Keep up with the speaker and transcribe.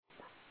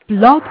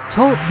Blog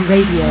Talk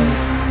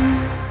Radio.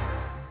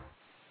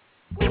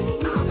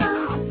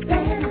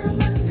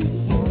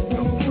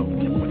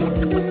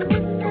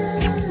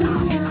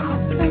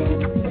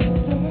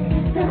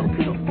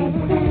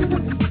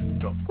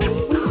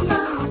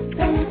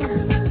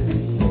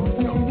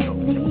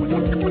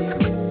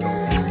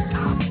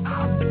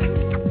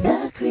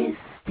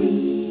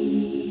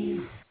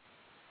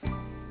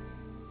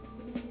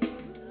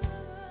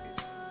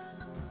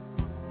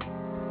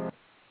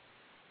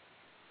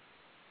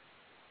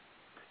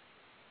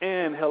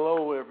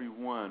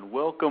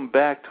 Welcome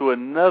back to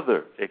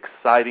another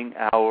exciting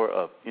hour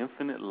of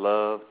Infinite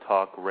Love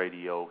Talk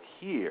Radio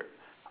here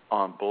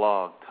on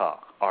Blog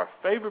Talk, our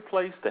favorite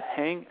place to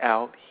hang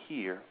out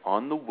here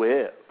on the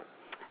web.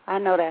 I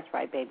know that's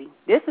right, baby.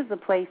 This is a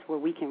place where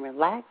we can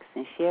relax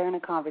and share in a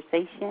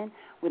conversation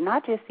with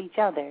not just each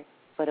other,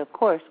 but, of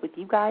course, with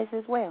you guys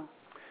as well.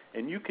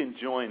 And you can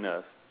join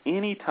us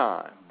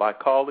anytime by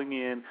calling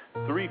in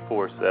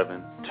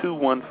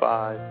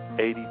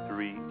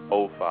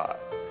 347-215-8305.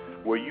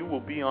 where you will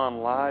be on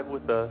live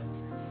with us,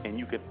 and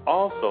you can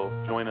also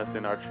join us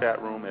in our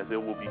chat room as it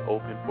will be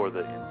open for the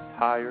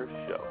entire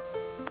show.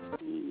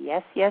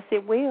 Yes,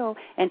 it will.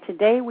 And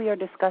today we are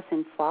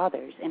discussing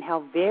fathers and how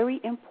very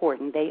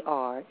important they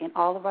are in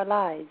all of our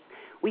lives.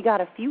 We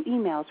got a few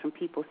emails from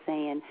people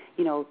saying,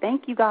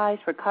 thank you guys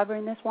for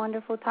covering this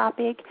wonderful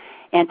topic.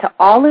 And to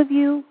all of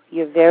you,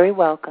 you're very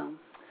welcome.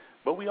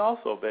 But we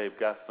also, babe,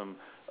 got some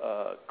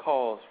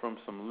calls from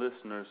some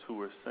listeners who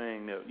were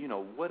saying that,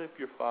 what if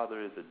your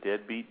father is a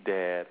deadbeat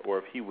dad or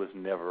if he was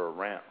never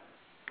around?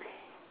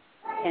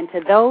 And to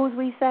those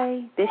we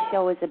say, this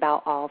show is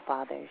about all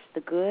fathers,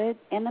 the good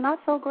and the not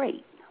so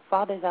great.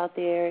 Fathers out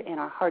there, and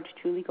our hearts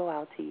truly go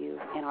out to you,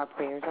 and our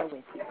prayers are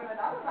with you.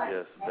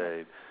 Yes,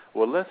 babe.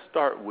 Well, let's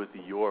start with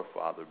your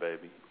father,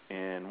 baby.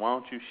 And why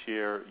don't you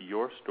share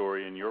your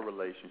story and your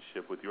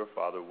relationship with your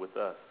father with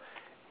us?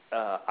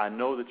 I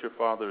know that your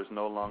father is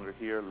no longer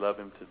here. Love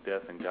him to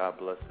death, and God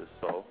bless his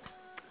soul.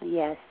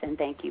 Yes, and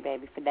thank you,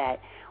 baby, for that.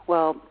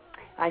 Well,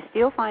 I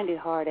still find it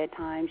hard at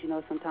times,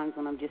 sometimes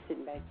when I'm just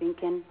sitting back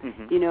thinking,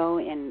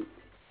 and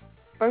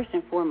first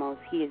and foremost,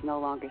 he is no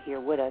longer here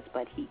with us,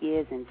 but he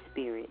is in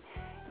spirit.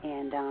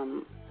 And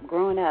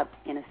growing up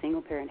in a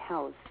single-parent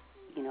house,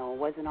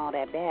 wasn't all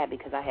that bad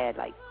because I had,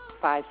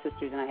 5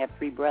 sisters and I have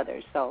 3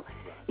 brothers. So,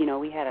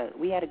 we had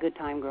a good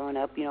time growing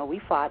up. We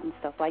fought and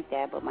stuff like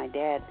that, but my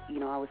dad,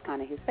 I was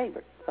kind of his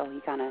favorite. So he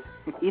kind of,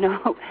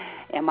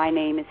 and my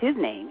name is his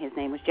name. His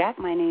name was Jack.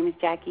 My name is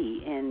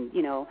Jackie. And,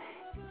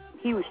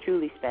 he was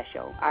truly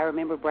special. I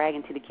remember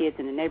bragging to the kids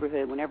in the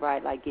neighborhood whenever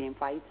I'd, get in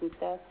fights and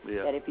stuff,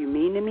 that if you're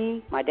mean to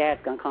me, my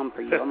dad's going to come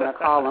for you. I'm going to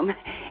call him.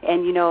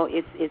 And,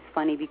 it's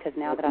funny because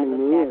now that I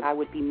look back, I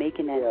would be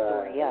making that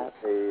story up.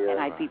 And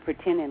I'd be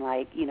pretending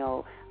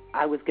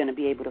I was going to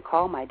be able to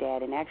call my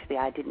dad, and actually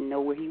I didn't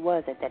know where he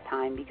was at that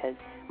time because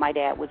my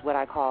dad was what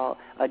I call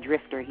a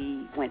drifter.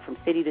 He went from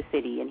city to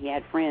city, and he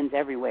had friends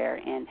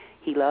everywhere, and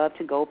he loved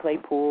to go play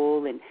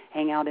pool and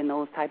hang out in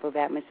those type of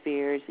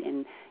atmospheres,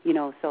 and,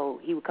 so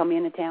he would come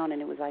into town,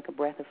 and it was like a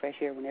breath of fresh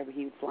air whenever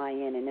he would fly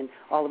in, and then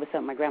all of a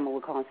sudden my grandma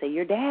would call and say,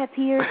 your dad's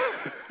here,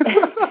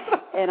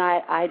 and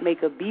I'd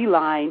make a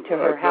beeline to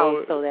her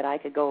house so that I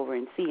could go over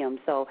and see him.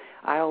 So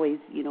I always,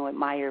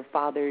 admire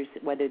fathers,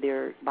 whether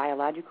they're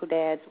biological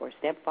dads or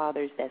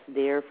stepfathers, that's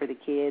there for the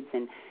kids,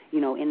 and,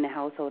 in the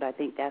household. I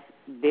think that's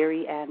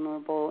very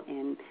admirable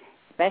and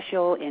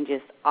special and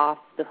just off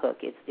the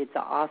hook. It's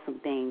an awesome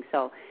thing.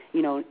 So,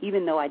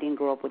 even though I didn't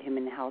grow up with him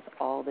in the house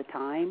all the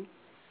time,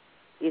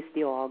 it's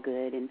still all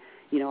good. And,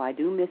 I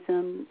do miss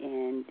him.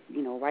 And,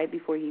 right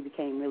before he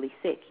became really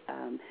sick,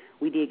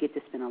 we did get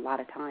to spend a lot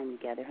of time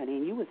together, honey.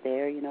 And you was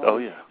there, Oh,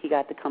 yeah. He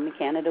got to come to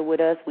Canada with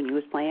us when you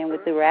was playing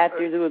with the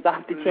Raptors. It was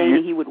off the chain.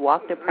 And he would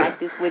walk to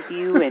practice with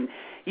you. And,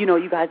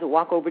 you guys would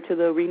walk over to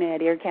the arena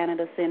at Air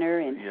Canada Center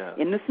and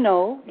in the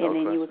snow. And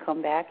then you would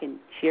come back and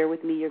share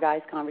with me your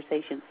guys'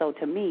 conversation. So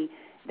to me,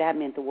 that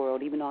meant the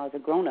world, even though I was a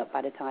grown-up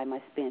by the time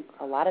I spent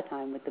a lot of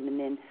time with him. And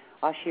then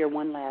I'll share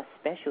one last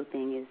special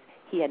thing is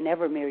he had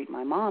never married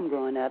my mom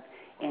growing up,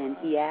 and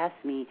he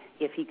asked me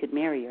if he could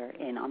marry her.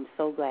 And I'm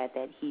so glad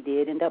that he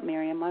did end up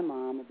marrying my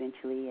mom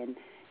eventually. And,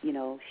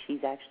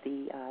 she's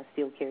actually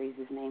still carries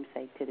his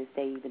namesake to this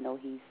day, even though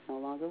he's no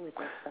longer with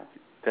us. So.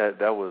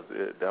 That was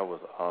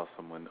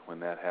awesome when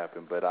that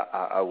happened. But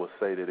I will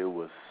say that it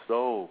was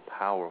so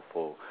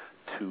powerful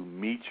to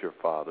meet your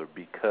father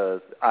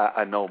because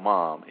I know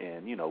Mom,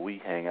 and,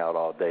 we hang out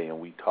all day and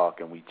we talk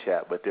and we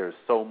chat, but there's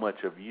so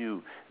much of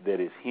you that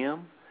is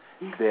him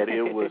that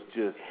it was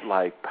just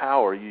like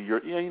power. Your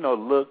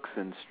looks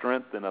and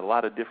strength and a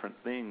lot of different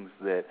things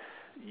that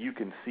you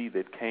can see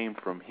that came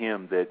from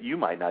him that you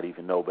might not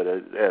even know. But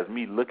as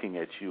me looking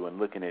at you and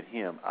looking at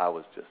him, I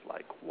was just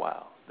like,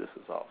 wow, this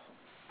is awesome.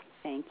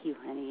 Thank you,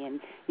 honey. And,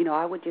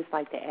 I would just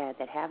like to add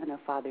that having a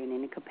father in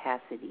any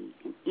capacity,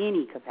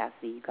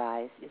 you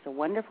guys, is a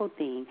wonderful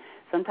thing.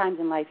 Sometimes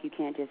in life you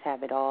can't just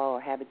have it all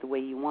or have it the way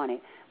you want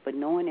it, but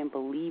knowing and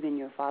believing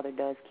your father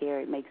does care,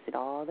 it makes it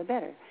all the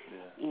better.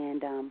 Yeah.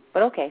 And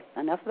but okay,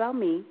 enough about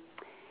me.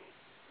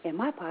 And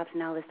my pops,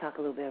 now let's talk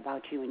a little bit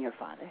about you and your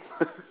father.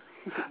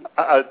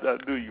 I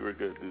knew you were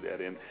going to do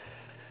that. And,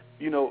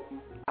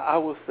 I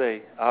will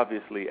say,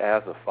 obviously,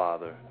 as a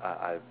father,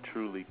 I've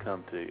truly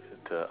come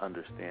to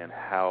understand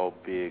how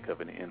big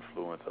of an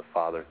influence a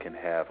father can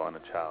have on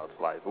a child's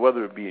life,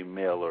 whether it be a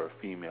male or a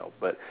female.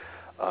 But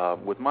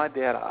with my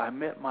dad, I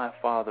met my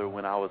father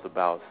when I was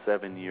about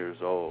 7 years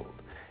old.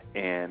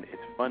 And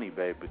it's funny,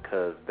 babe,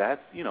 because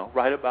that's,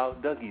 right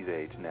about Dougie's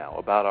age now,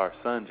 about our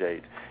son's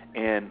age.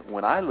 And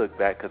when I look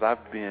back, because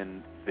I've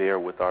been there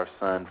with our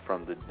son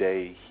from the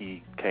day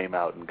he came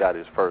out and got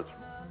his first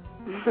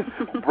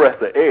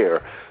breath of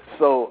air.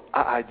 So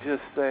I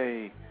just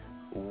say,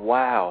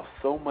 wow,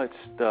 so much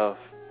stuff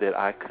that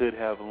I could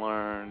have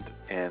learned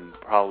and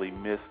probably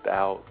missed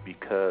out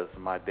because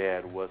my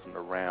dad wasn't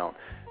around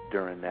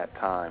during that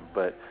time.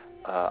 But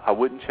I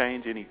wouldn't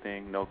change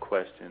anything, no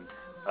question.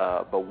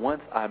 But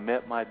once I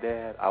met my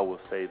dad, I will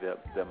say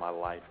that my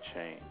life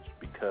changed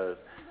because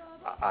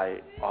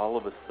all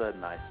of a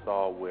sudden I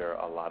saw where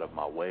a lot of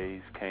my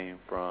ways came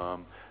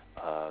from,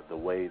 the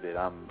way that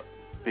I'm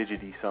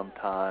fidgety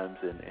sometimes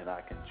and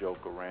I can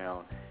joke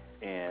around.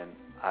 And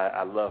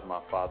I love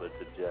my father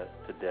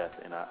to death,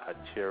 and I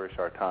cherish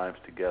our times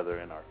together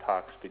and our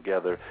talks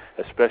together,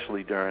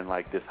 especially during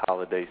like this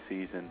holiday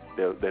season.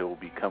 They will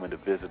be coming to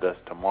visit us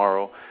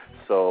tomorrow.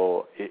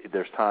 So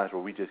there's times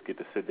where we just get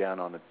to sit down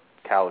on the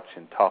couch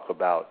and talk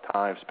about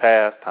times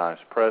past, times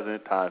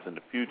present, times in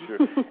the future,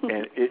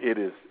 and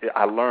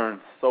I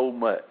learn so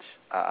much.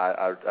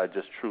 I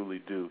just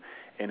truly do,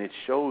 and it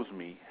shows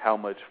me how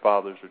much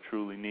fathers are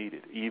truly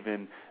needed.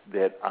 Even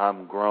that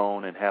I'm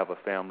grown and have a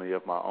family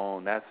of my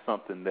own, that's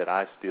something that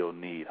I still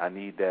need. I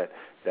need that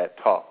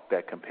talk,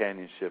 that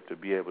companionship, to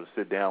be able to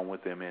sit down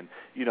with him and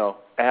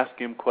ask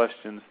him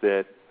questions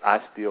that I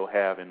still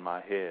have in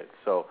my head.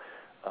 So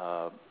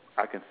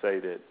I can say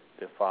that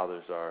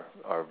fathers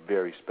are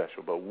very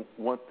special. But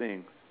one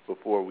thing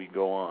before we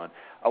go on,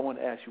 I want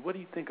to ask you, what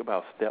do you think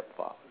about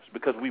stepfathers?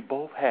 Because we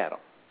both had them.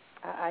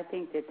 I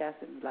think that's,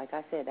 like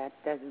I said,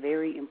 that's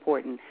very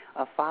important,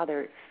 a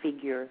father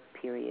figure,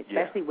 period,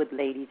 especially with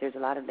ladies. There's a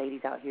lot of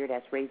ladies out here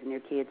that's raising their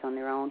kids on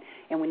their own,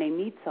 and when they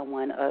meet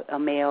someone, a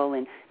male,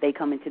 and they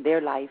come into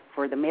their life,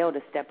 for the male to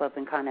step up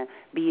and kind of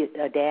be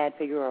a dad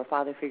figure or a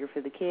father figure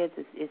for the kids,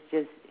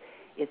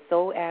 it's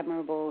so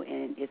admirable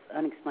and it's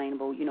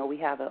unexplainable. We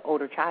have an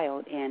older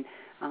child, and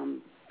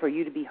for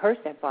you to be her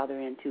stepfather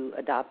and to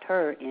adopt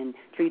her and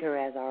treat her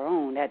as our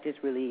own, that just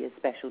really is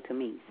special to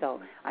me. So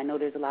I know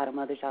there's a lot of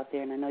mothers out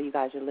there, and I know you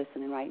guys are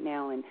listening right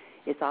now, and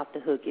it's off the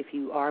hook if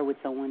you are with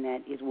someone that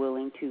is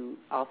willing to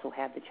also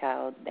have the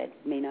child that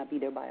may not be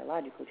their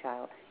biological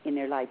child in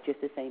their life just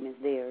the same as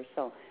theirs.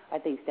 So I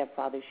think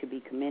stepfathers should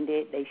be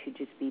commended. They should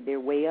just be their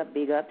way up,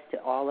 big ups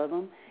to all of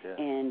them,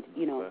 and,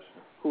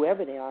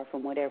 whoever they are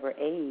from whatever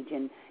age.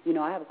 And,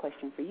 I have a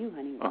question for you,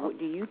 honey.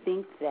 Do you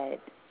think that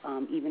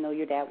even though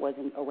your dad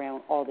wasn't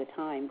around all the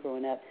time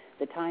growing up,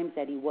 the times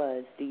that he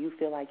was, do you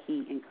feel like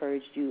he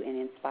encouraged you and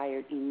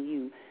inspired in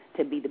you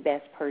to be the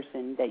best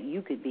person that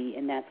you could be,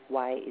 and that's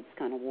why it's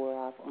kind of wore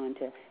off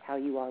onto how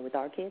you are with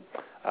our kids?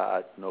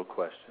 No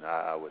question.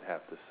 I would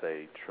have to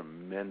say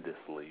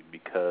tremendously,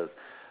 because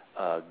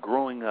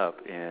growing up,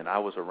 and I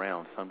was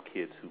around some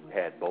kids who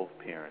had both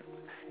parents,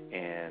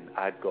 and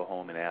I'd go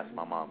home and ask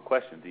my mom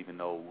questions. Even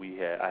though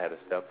I had a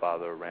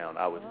stepfather around,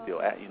 I would still,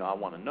 I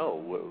want to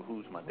know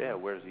who's my dad,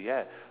 where's he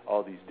at,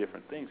 all these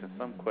different things. And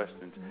some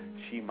questions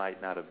she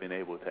might not have been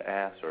able to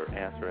ask or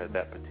answer at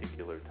that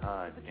particular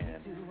time.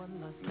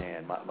 And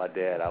man, my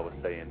dad, I would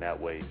say in that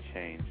way,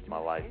 changed my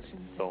life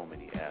in so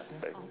many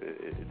aspects.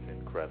 It's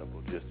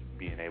incredible. Just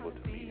being able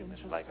to meet him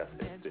and, like I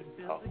said, sit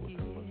and talk with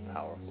him was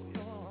powerful.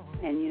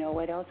 And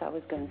what else I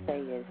was going to say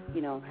is,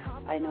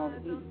 I know,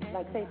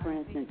 like say for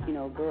instance,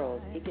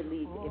 girls, it could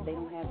lead, if they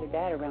don't have their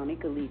dad around,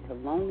 it could lead to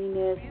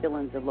loneliness,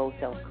 feelings of low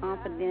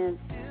self-confidence,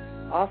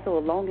 also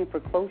a longing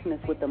for closeness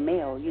with the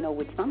male,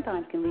 which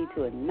sometimes can lead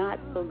to a not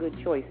so good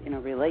choice in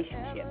a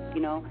relationship,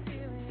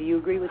 Do you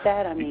agree with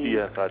that?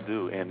 Yes, I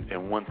do.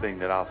 And one thing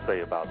that I'll say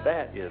about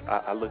that is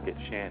I look at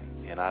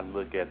Shani, and I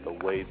look at the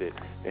way that,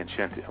 and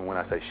when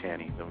I say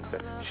Shani, let me say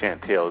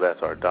Chantel,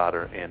 that's our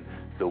daughter, and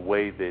the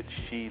way that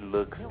she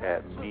looks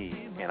at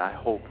me, and I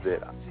hope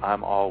that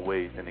I'm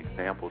always an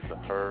example to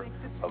her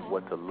of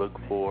what to look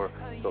for,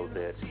 so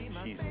that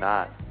she's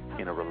not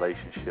in a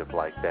relationship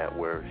like that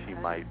where she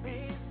might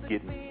be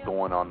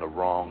going on the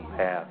wrong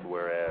path,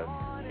 whereas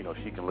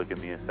she can look at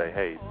me and say,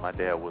 hey, my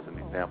dad was an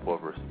example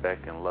of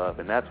respect and love,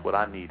 and that's what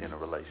I need in a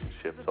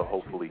relationship. So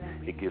hopefully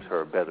it gives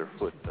her a better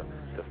foot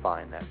to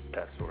find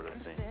that sort of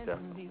thing,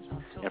 definitely.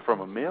 And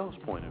from a male's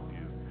point of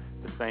view,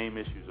 the same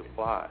issues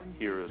apply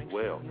here as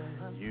well.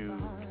 You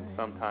can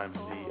sometimes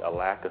see a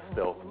lack of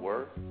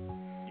self-worth.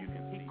 You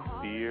can see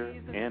fear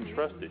and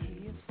trust issues.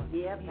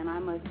 Yep, and I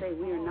must say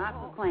we are not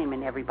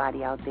proclaiming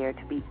everybody out there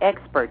to be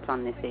experts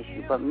on this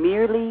issue, but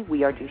merely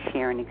we are just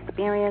sharing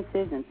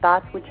experiences and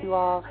thoughts with you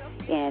all,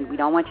 and we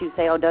don't want you to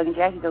say, oh, Doug and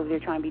Jackie's over there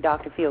trying to be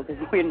Dr. Phil,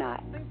 because we're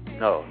not.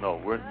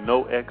 No, we're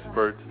no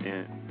experts,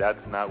 and that's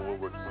not what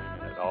we're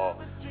claiming at all.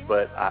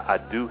 But I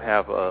do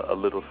have a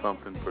little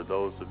something for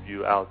those of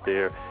you out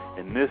there,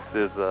 and this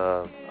is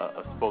a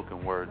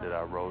spoken word that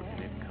I wrote,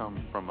 and it comes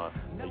from a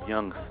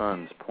young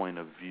son's point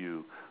of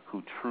view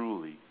who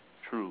truly,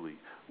 truly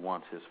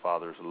wants his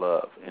father's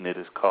love, and it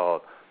is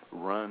called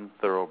Run,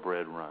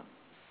 Thoroughbred, Run.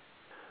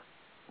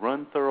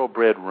 Run,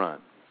 thoroughbred,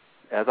 run.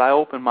 As I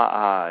open my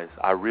eyes,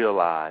 I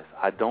realize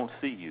I don't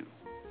see you.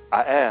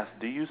 I ask,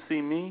 do you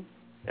see me?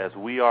 As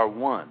we are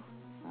one.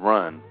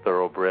 Run,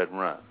 thoroughbred,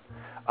 run.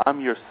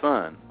 I'm your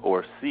son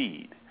or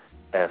seed.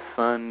 As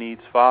son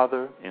needs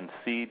father and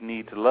seed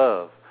needs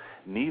love,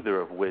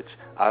 neither of which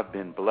I've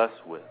been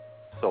blessed with.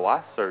 So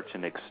I search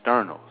in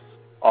externals,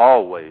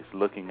 always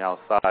looking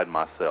outside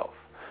myself.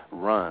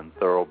 Run,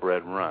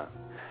 thoroughbred, run.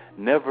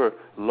 Never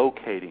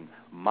locating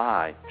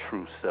my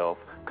true self,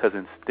 because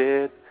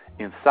instead,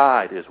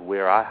 inside is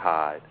where I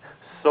hide.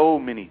 So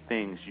many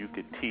things you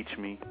could teach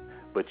me,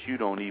 but you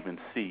don't even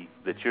see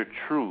that you're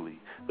truly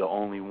the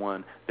only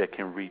one that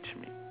can reach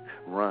me.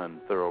 Run,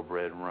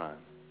 thoroughbred, run.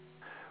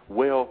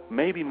 Well,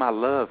 maybe my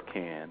love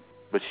can,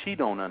 but she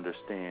don't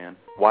understand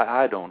why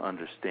I don't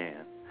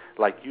understand.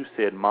 Like you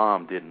said,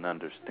 Mom didn't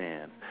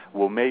understand.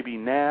 Well, maybe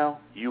now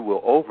you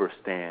will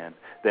overstand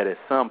that at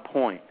some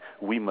point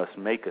we must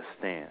make a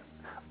stand.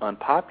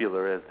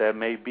 Unpopular as that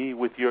may be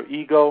with your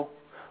ego,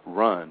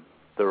 run,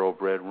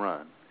 thoroughbred,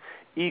 run.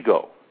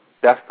 Ego,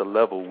 that's the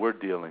level we're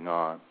dealing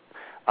on.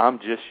 I'm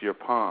just your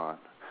pawn.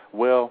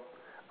 Well,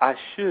 I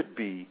should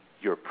be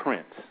your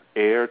prince,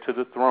 heir to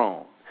the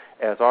throne,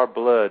 as our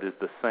blood is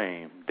the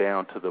same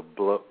down to the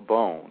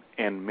bone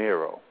and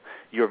marrow.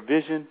 Your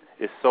vision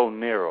is so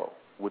narrow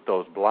with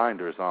those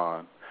blinders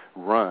on.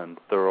 Run,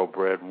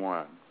 thoroughbred,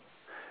 run.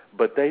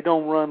 But they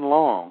don't run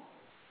long.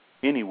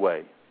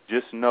 Anyway,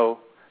 just know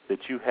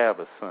that you have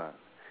a son,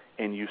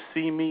 and you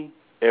see me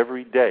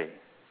every day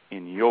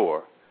in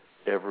your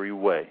every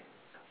way.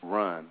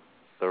 Run,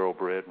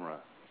 thoroughbred,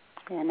 run.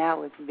 And that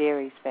was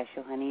very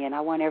special, honey. And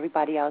I want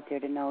everybody out there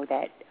to know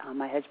that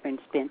my husband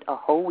spent a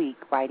whole week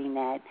writing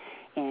that,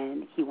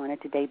 and he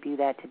wanted to debut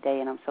that today,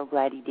 and I'm so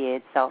glad he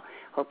did. So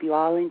hope you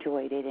all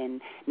enjoyed it.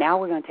 And now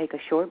we're going to take a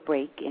short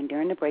break, and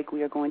during the break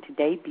we are going to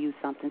debut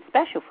something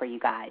special for you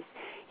guys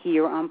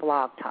here on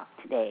Blog Talk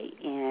today.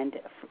 And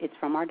it's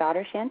from our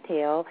daughter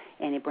Chantel,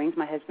 and it brings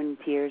my husband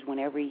to tears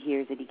whenever he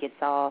hears it. He gets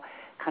all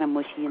kind of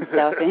mushy and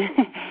stuff.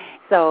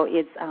 So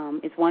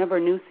it's one of her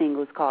new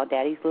singles called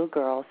Daddy's Little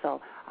Girl.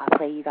 So I'll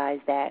play you guys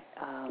that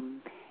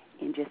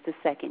in just a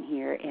second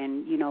here.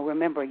 And, you know,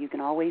 remember, you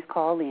can always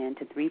call in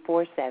to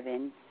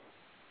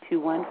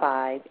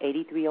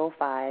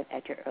 347-215-8305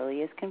 at your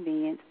earliest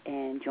convenience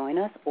and join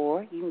us,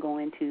 or you can go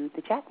into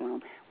the chat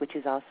room, which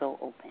is also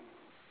open.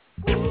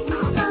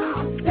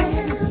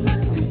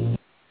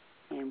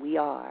 And we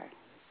are.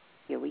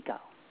 Here we go.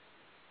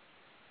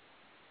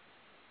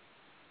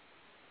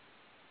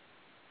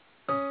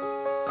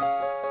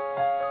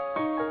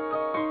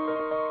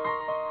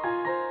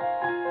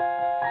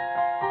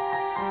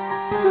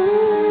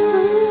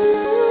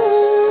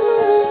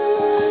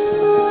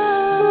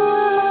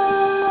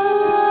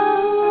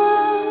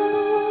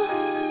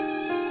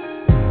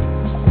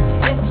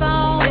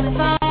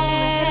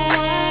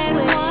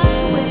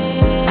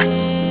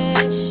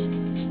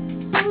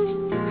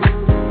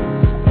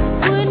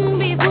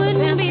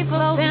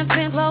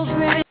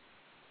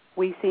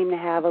 We seem to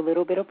have a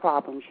little bit of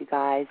problems, you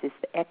guys. It's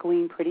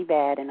echoing pretty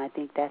bad, and I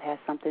think that has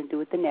something to do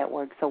with the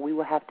network, so we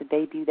will have to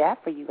debut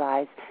that for you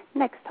guys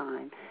next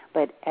time.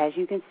 But as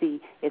you can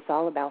see, it's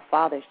all about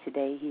fathers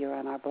today here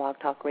on our Blog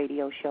Talk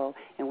radio show,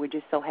 and we're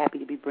just so happy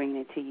to be bringing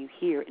it to you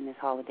here in this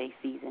holiday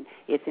season.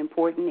 It's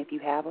important, if you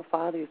have a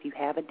father, if you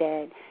have a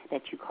dad,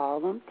 that you call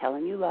them, tell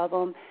them you love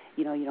them.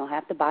 You know, you don't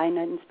have to buy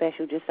nothing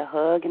special. Just a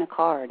hug and a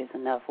card is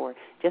enough, or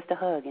just a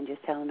hug and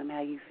just telling them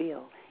how you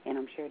feel. And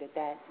I'm sure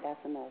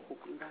that's enough.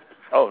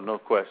 Oh, no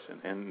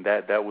question. And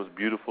that was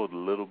beautiful, the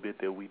little bit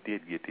that we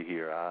did get to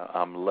hear.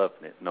 I'm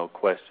loving it, no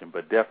question.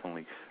 But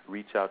definitely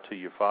reach out to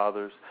your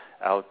fathers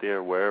out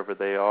there, wherever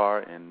they are.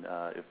 And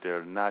if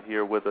they're not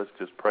here with us,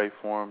 just pray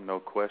for them, no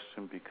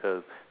question,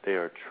 because they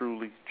are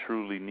truly,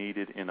 truly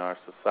needed in our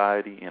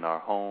society, in our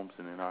homes,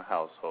 and in our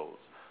households,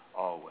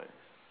 always.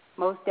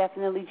 Most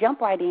definitely. Jump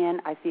right in.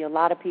 I see a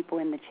lot of people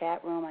in the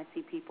chat room. I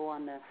see people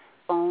on the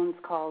phones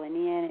calling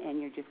in,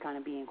 and you're just kind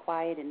of being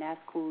quiet, and that's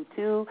cool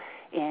too.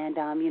 And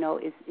you know,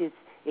 it's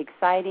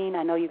exciting.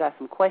 I know you got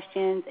some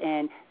questions,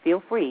 and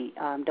feel free.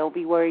 Don't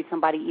be worried.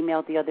 Somebody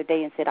emailed the other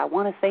day and said, I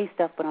want to say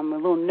stuff, but I'm a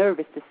little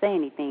nervous to say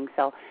anything.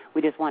 So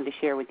we just wanted to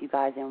share with you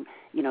guys and,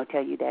 you know,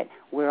 tell you that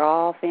we're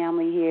all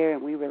family here,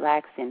 and we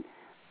relax, and,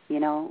 you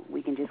know,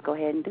 we can just go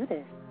ahead and do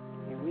this.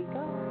 Here we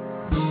go.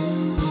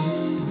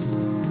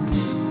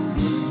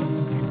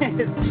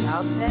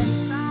 Now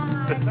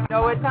you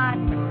know what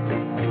time?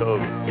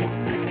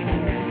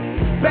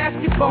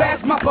 Basketball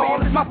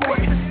is my sport.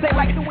 They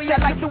like the way I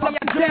down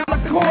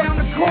the court.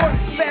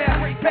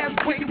 Pass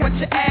quick, what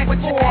you ask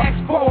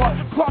for.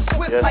 Cross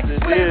swift like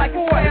slam like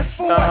fast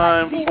forward.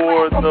 Time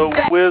for the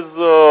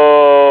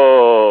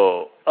whistle.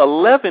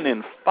 11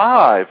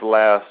 11-5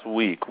 last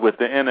week with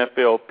the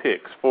NFL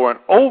picks for an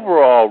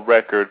overall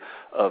record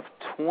of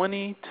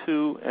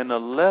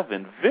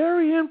 22-11.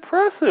 Very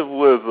impressive,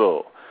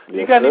 Wizzle.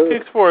 You got any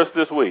picks for us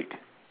this week?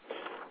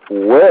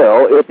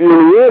 Well, if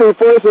you're ready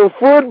for some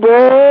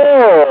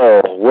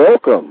football,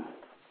 welcome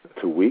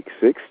to Week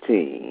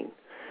 16.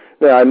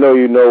 Now, I know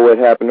you know what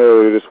happened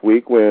earlier this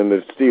week when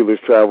the Steelers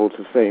traveled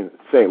to St.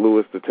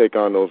 Louis to take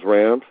on those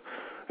Rams.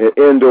 An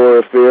indoor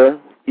affair,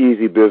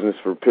 easy business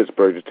for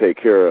Pittsburgh to take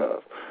care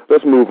of.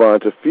 Let's move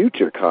on to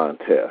future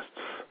contests.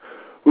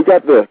 We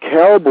got the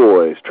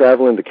Cowboys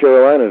traveling to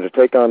Carolina to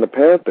take on the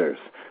Panthers.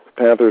 The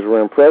Panthers were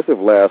impressive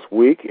last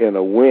week in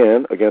a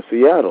win against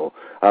Seattle.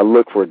 I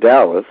look for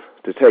Dallas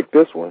to take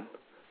this one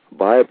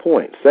by a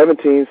point,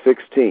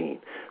 17-16.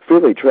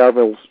 Philly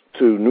travels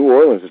to New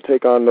Orleans to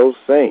take on those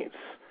Saints.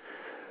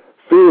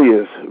 Philly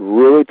is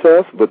really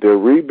tough, but they're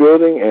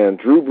rebuilding, and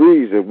Drew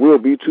Brees, it will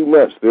be too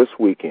much this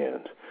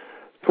weekend.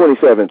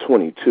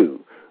 27-22.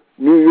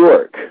 New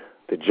York,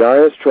 the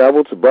Giants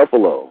travel to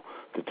Buffalo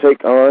to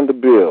take on the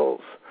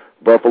Bills.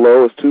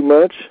 Buffalo is too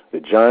much. The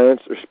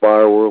Giants are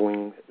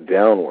spiraling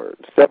downward.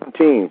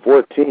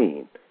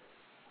 17-14.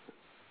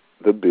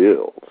 The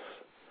Bills.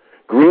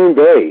 Green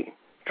Bay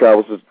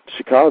travels to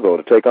Chicago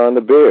to take on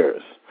the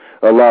Bears.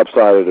 A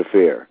lopsided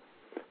affair.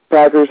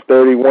 Packers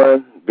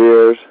 31,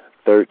 Bears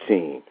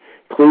 13.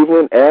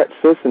 Cleveland at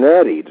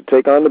Cincinnati to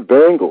take on the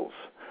Bengals.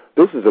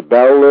 This is a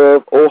battle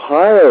of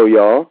Ohio,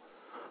 y'all.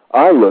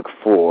 I look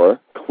for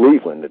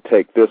Cleveland to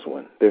take this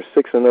one. They're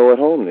 6-0 at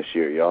home this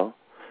year, y'all.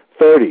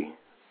 30-24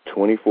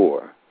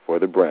 for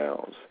the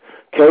Browns.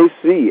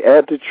 KC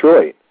at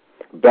Detroit.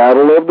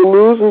 Battle of the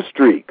losing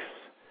streaks.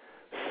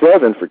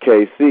 7 for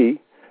KC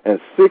and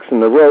 6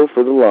 in a row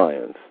for the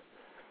Lions.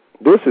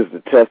 This is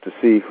the test to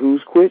see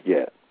who's quit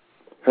yet.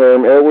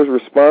 Herm Edwards'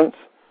 response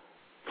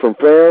from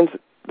fans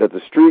that the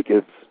streak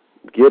is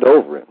get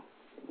over it.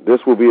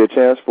 This will be a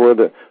chance for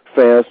the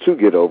fans to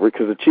get over it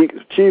because the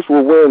Chiefs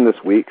will win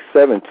this week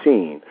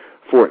 17-14.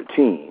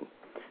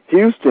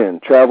 Houston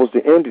travels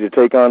to Indy to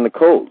take on the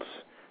Colts.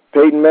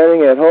 Peyton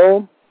Manning at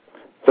home,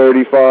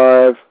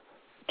 35-24,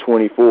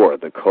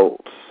 the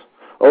Colts.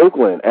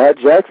 Oakland at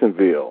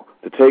Jacksonville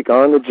to take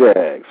on the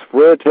Jags.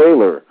 Fred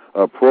Taylor,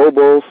 a Pro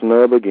Bowl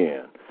snub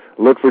again.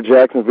 Look for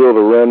Jacksonville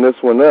to run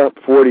this one up,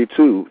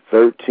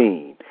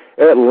 42-13.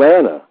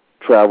 Atlanta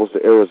travels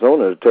to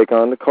Arizona to take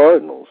on the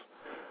Cardinals.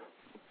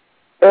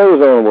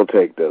 Arizona will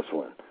take this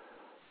one.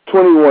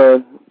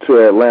 21 to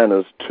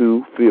Atlanta's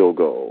 2 field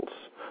goals.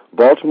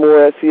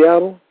 Baltimore at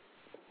Seattle,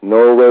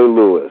 no Ray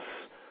Lewis.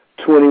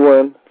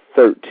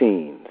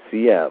 21-13,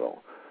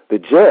 Seattle. The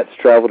Jets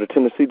travel to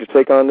Tennessee to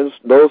take on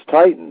those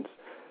Titans.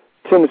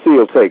 Tennessee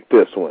will take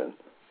this one.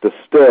 The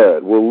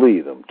stud will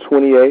lead them,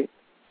 28-13.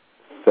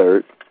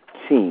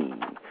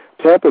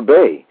 Tampa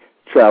Bay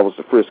travels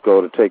to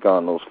Frisco to take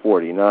on those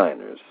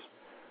 49ers.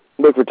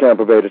 Look for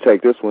Tampa Bay to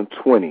take this one,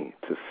 20-6.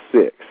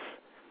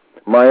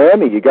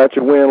 Miami, you got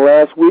your win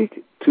last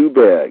week? Too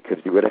bad,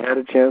 because you would have had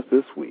a chance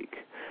this week.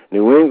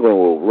 New England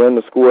will run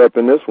the score up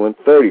in this one,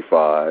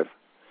 35-17.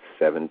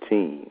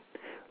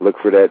 Look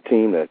for that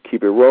team to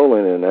keep it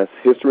rolling, and that's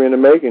history in the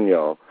making,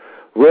 y'all.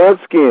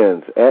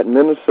 Redskins at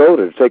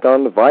Minnesota to take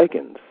on the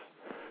Vikings.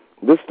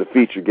 This is the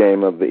feature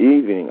game of the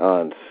evening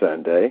on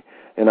Sunday,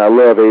 and I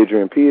love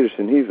Adrian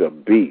Peterson. He's a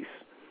beast.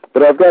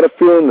 But I've got a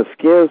feeling the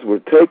Skins will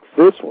take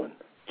this one,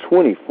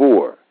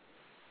 24,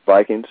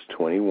 Vikings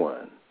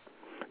 21.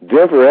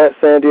 Denver at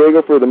San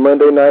Diego for the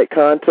Monday night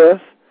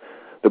contest.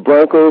 The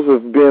Broncos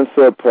have been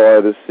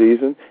subpar this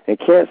season and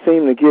can't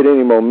seem to get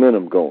any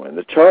momentum going.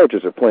 The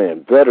Chargers are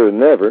playing better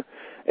than ever.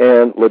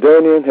 And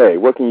LaDainian, hey,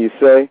 what can you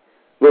say?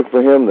 Look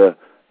for him to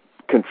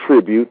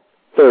contribute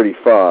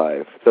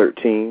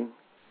 35-13,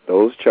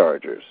 those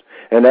Chargers.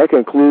 And that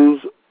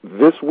concludes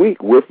this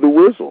week with the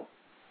Whizzle.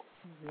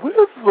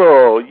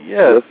 Whizzle,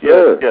 yes.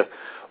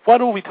 Why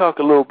don't we talk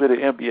a little bit of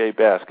NBA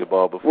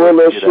basketball before Well,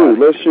 let's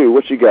shoot.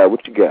 What you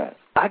got?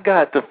 I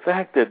got the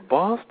fact that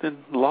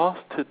Boston lost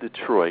to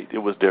Detroit. It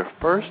was their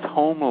first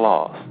home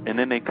loss, and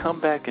then they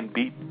come back and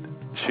beat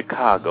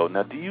Chicago.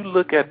 Now, do you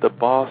look at the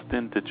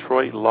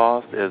Boston-Detroit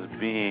loss as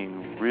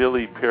being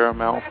really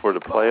paramount for the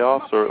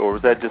playoffs, or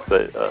was that just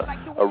a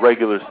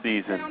regular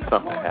season,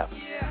 something that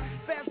happened?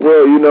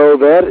 Well,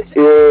 that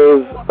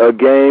is a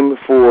game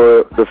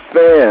for the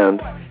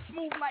fans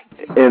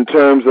in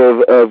terms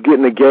of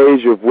getting a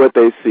gauge of what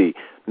they see.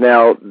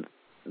 Now,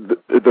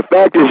 the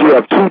fact is you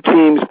have two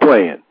teams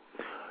playing.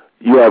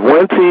 You have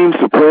one team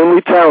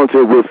supremely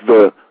talented with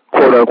the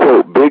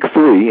quote-unquote big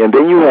three, and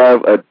then you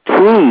have a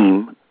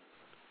team,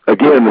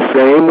 again, the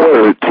same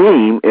word,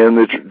 team in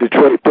the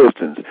Detroit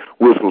Pistons,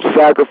 which will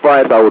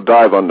sacrifice. I will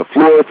dive on the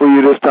floor for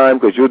you this time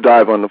because you'll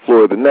dive on the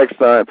floor the next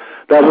time.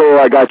 That whole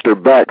I got your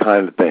back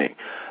kind of thing.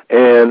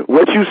 And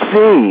what you've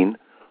seen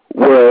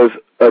was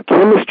a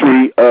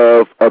chemistry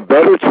of a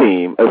better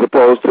team as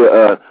opposed to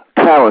a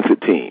talented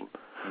team.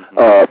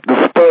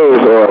 The Spurs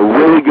are a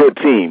really good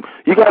team.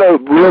 You got to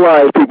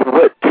realize, people,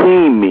 what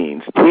team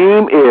means.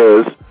 Team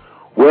is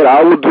what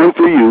I will do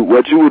for you,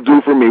 what you will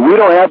do for me. We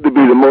don't have to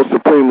be the most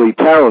supremely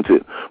talented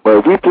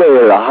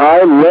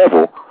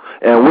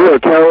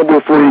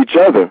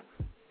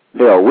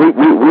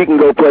he can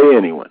go play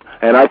anyone.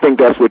 And I think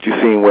that's what you're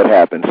seeing what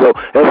happened. So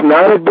that's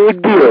not a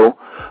big deal,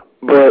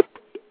 but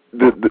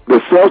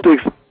the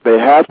Celtics, they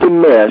have to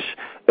mesh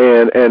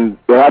and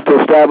they have to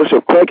establish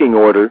a pecking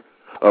order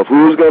of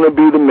who's going to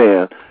be the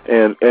man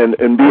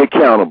and be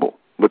accountable.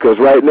 Because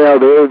right now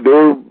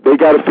they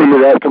got to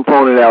figure that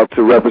component out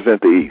to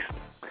represent the East.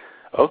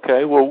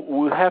 Okay, well,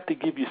 we'll have to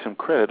give you some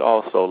credit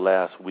also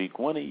last week.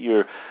 One of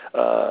your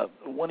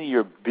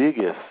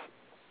biggest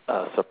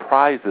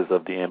surprises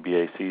of the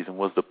NBA season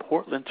was the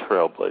Portland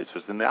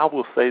Trailblazers, and I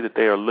will say that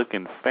they are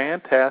looking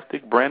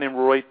fantastic. Brandon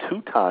Roy,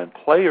 2-time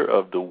Player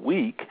of the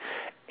Week,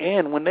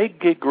 and when they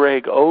get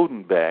Greg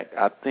Oden back,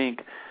 I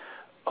think,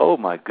 oh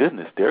my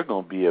goodness, they're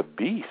going to be a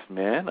beast,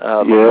 man.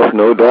 Yes,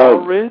 no doubt.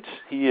 Aldridge,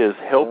 he has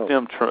helped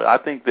them. I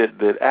think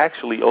that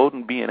actually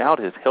Oden being out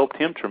has helped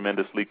him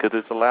tremendously because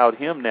it's allowed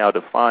him now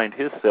to find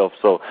himself.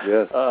 So,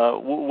 yes.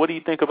 What do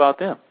you think about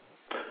them?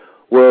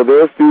 Well,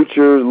 their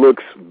future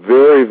looks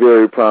very,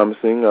 very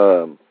promising.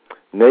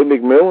 Nate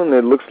McMillan,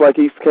 it looks like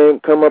he's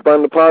come up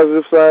on the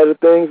positive side of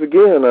things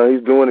again.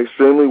 He's doing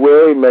extremely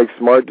well. He makes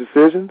smart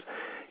decisions.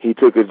 He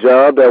took a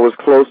job that was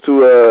close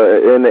to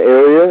in the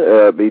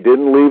area. He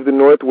didn't leave the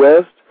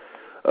Northwest.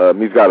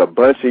 He's got a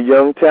bunch of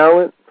young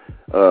talent.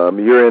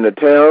 You're in a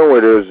town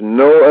where there's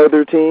no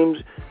other teams.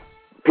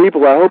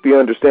 People, I hope you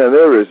understand,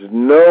 there is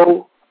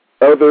no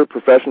other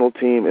professional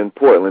team in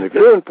Portland. If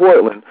you're in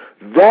Portland,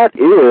 that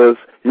is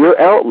your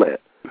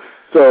outlet.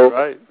 So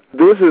right.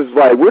 This is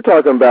like, we're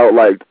talking about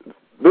like,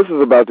 this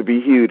is about to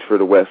be huge for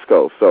the West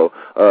Coast. So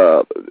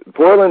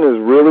Portland is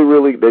really,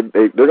 really,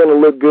 they're going to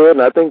look good,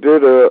 and I think they're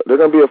going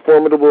to be a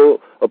formidable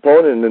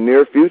opponent in the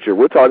near future.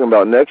 We're talking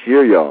about next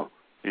year, y'all.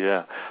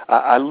 Yeah.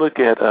 I look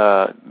at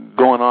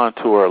going on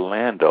to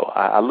Orlando.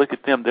 I look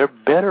at them. They're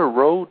a better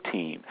road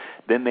team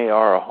than they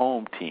are a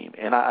home team.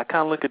 And I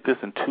kind of look at this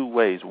in two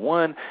ways.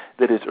 One,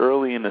 that it's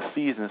early in the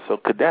season, so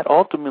could that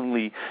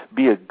ultimately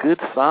be a good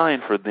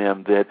sign for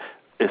them that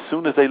as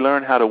soon as they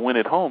learn how to win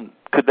at home,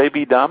 could they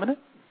be dominant?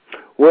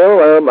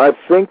 Well, I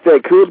think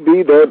that could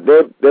be.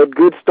 That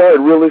good start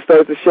really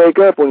starts to shake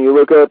up when you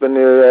look up and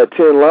they're at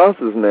 10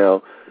 losses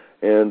now.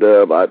 And,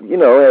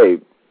 hey,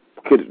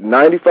 could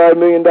 $95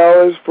 million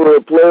for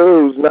a player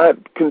who's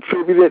not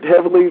contributed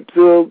heavily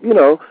to,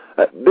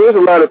 there's a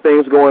lot of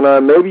things going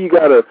on. Maybe you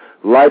got to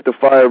light the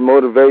fire of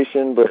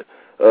motivation, but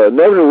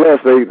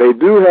nevertheless, they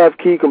do have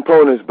key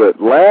components. But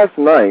last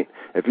night,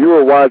 if you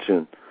were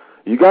watching,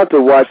 you got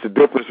to watch the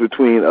difference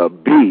between a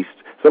beast,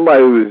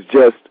 somebody who is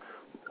just,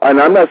 and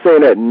I'm not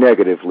saying that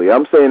negatively.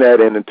 I'm saying that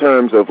in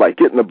terms of, like,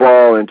 getting the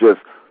ball and just,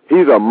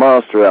 he's a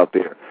monster out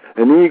there.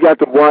 And then you got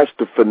to watch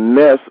the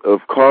finesse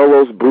of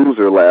Carlos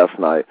Boozer last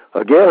night.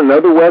 Again,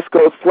 another West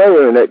Coast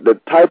player, and the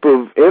type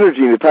of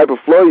energy, the type of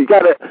flow, you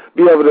got to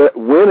be able to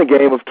win a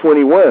game of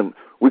 21.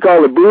 We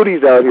call it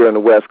booties out here on the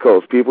West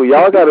Coast, people.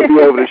 Y'all got to be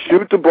able to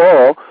shoot the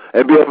ball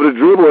and be able to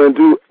dribble and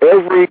do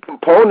every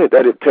component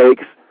that it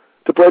takes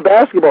to play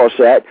basketball,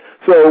 Shaq.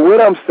 So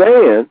what I'm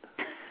saying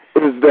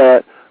is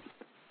that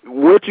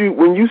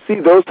when you see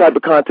those type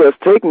of contests,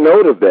 take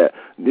note of that.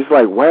 It's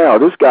like, wow,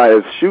 this guy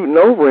is shooting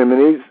over him,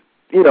 and he's,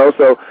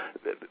 so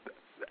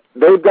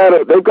they've got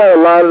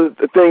a lot of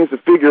things to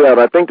figure out.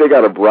 I think they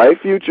got a bright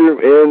future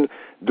in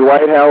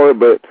Dwight Howard,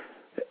 but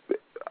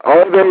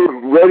are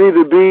they ready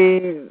to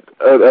be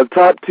a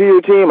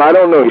top-tier team? I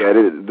don't know yet.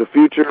 The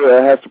future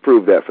has to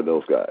prove that for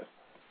those guys.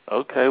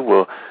 Okay,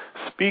 well,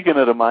 speaking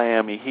of the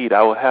Miami Heat,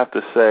 I would have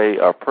to say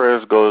our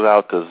prayers goes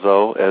out to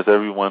Zoe. As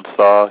everyone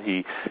saw,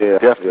 he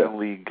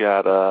definitely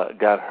got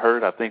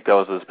hurt. I think that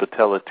was his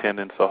patella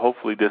tendon, so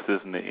hopefully this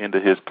isn't the end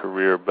of his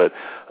career. But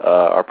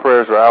our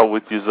prayers are out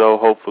with you, Zoe.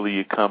 Hopefully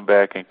you come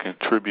back and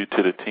contribute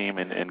to the team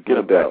and get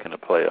him back in the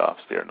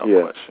playoffs there, no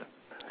question.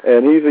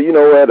 And he's,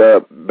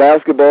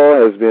 basketball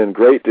has been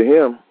great to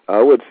him.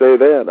 I would say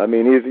that. I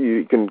mean,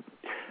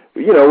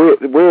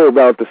 we're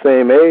about the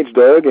same age,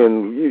 Doug,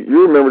 and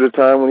you remember the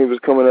time when he was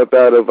coming up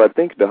out of, I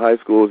think, the high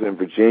schools in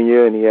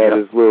Virginia, and he had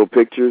his little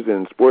pictures,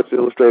 and Sports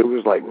Illustrated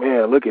was like,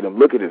 man, look at him,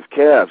 look at his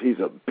calves, he's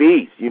a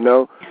beast,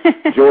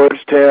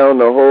 Georgetown,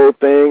 the whole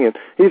thing, and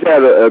he's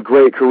had a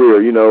great career,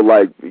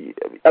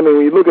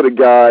 when you look at a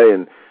guy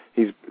and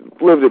he's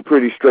lived it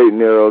pretty straight and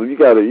narrow, you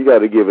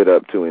gotta give it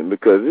up to him,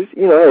 because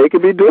it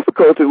can be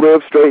difficult to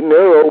live straight and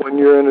narrow when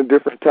you're in a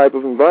different type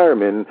of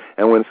environment,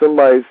 and when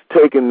somebody's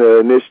taking the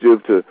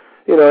initiative to,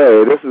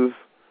 hey,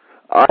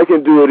 I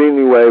can do it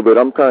anyway, but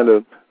I'm kind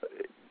of,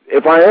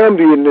 if I am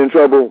getting in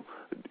trouble,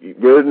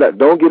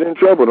 don't get in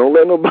trouble. Don't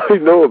let nobody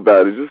know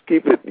about it. Just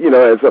keep it,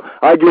 and so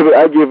I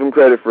give him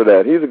credit for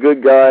that. He's a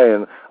good guy,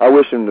 and I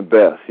wish him the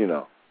best,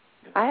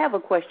 I have a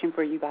question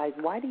for you guys.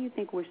 Why do you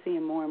think we're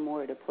seeing more and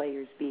more of the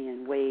players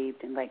being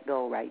waived and let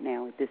go right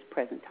now at this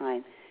present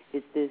time?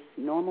 Is this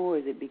normal, or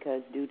is it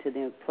because due to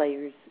the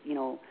players,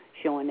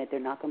 showing that they're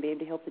not going to be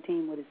able to help the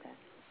team? What is that?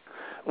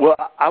 Well,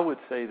 I would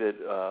say that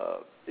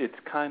it's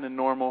kind of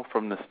normal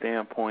from the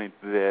standpoint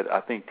that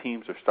I think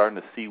teams are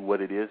starting to see what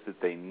it is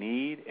that they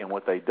need and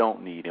what they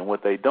don't need. And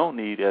what they don't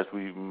need, as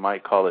we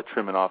might call it,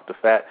 trimming off the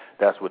fat,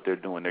 that's what they're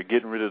doing. They're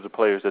getting rid of the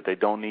players that they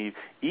don't need,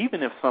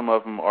 even if some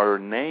of them are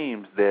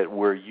names that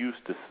we're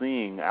used to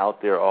seeing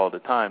out there all the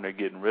time. They're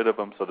getting rid of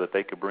them so that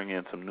they could bring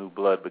in some new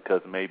blood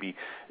because maybe,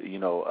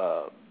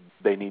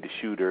 they need a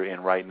shooter,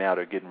 and right now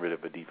they're getting rid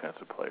of a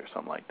defensive player,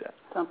 something like that.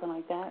 Something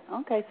like that?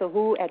 Okay, so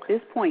who, at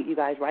this point, you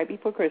guys, right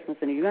before Christmas,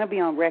 and you're going to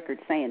be on record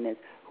saying this,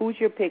 who's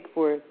your pick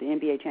for the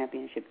NBA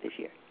championship this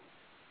year?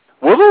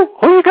 Woo-hoo,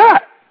 who you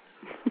got?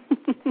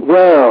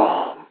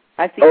 Well,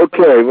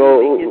 okay, no,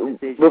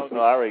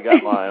 I already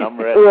got mine. I'm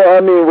ready. Well,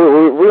 I mean,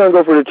 we're going to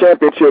go for the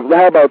championship.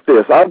 How about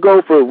this? I'll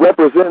go for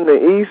representing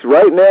the East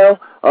right now.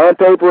 On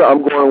paper,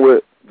 I'm going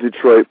with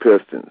Detroit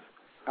Pistons.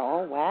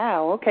 Oh,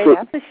 wow. Okay, so,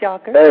 that's a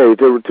shocker. Hey,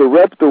 to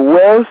rep the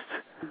West,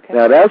 okay.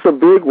 Now that's a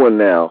big one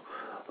now.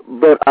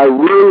 But I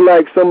really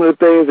like some of the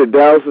things that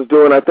Dallas is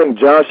doing. I think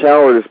Josh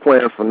Howard is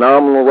playing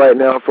phenomenal right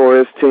now for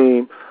his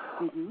team.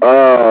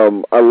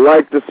 Mm-hmm. I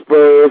like the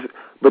Spurs.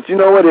 But you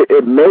know what?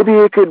 Maybe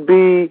it could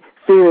be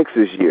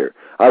Phoenix's year.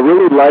 I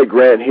really like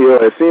Grant Hill.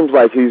 It seems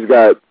like he's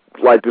got,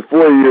 like, the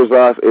 4 years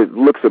off. It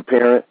looks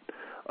apparent.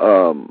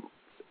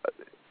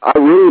 I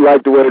really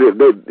like the way that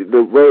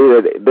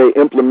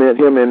they implement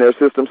him in their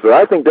system. So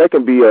I think that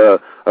can be a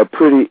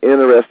pretty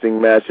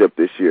interesting matchup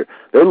this year.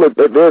 There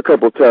are a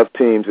couple tough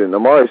teams, and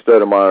Amari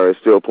Stoudemire is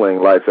still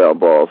playing lights out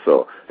ball.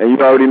 So, and you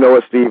already know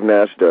what Steve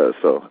Nash does.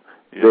 So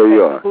there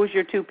you are. Who's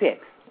your two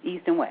picks,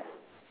 East and West?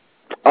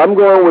 I'm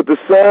going with the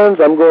Suns.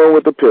 I'm going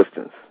with the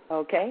Pistons.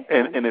 Okay.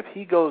 And if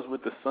he goes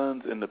with the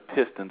Suns and the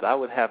Pistons, I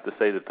would have to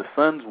say that the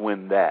Suns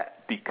win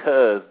that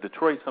because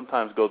Detroit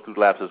sometimes go through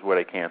lapses where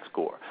they can't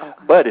score. Okay.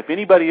 But if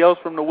anybody else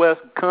from the West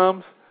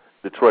comes,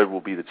 Detroit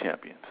will be the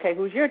champions. Okay,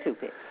 who's your two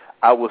picks?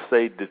 I will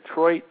say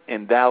Detroit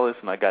and Dallas,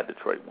 and I got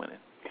Detroit winning.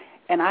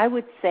 And I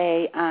would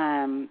say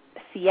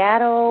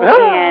Seattle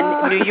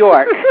and New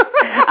York.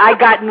 I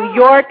got New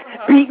York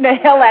beating the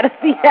hell out of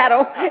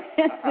Seattle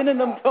and sending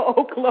them to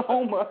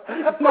Oklahoma.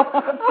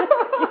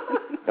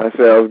 That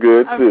sounds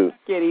good, too. I'm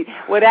kidding.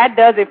 Well, that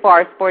does it for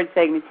our sports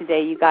segment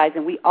today, you guys,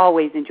 and we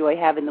always enjoy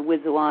having the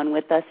Wizzle on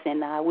with us,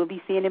 and we'll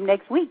be seeing him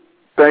next week.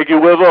 Thank you,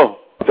 Wizzle.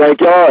 Thank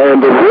y'all,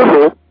 and the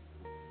Wizzle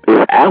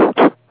is out.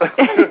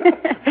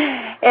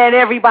 And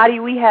everybody,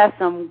 we have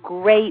some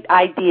great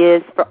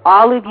ideas for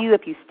all of you.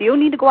 If you still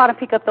need to go out and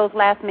pick up those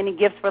last-minute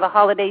gifts for the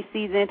holiday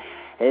season,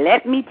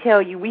 let me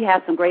tell you, we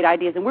have some great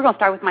ideas, and we're going to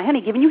start with my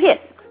honey giving you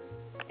hits.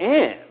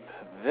 And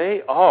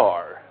they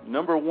are,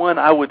 number one,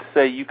 I would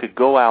say you could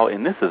go out,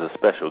 and this is a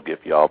special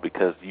gift, y'all,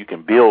 because you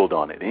can build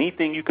on it.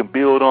 Anything you can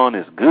build on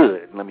is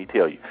good, let me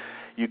tell you.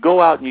 You go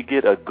out and you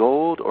get a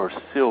gold or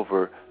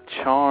silver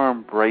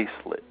charm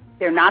bracelet.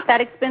 They're not that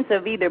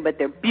expensive either, but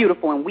they're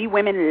beautiful, and we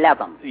women love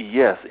them.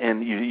 Yes,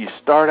 and you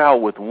start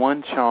out with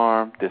one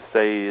charm to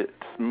say it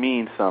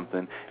means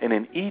something, and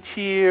then each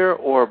year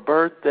or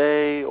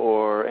birthday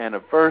or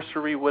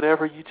anniversary,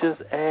 whatever, you just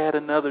add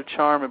another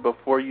charm, and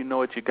before you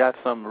know it, you got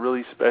something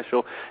really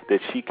special that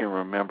she can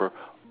remember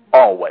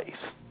always.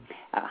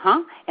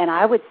 And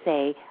I would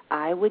say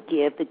I would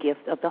give the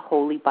gift of the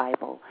Holy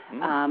Bible.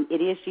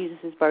 It is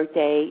Jesus'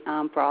 birthday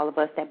for all of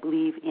us that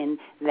believe in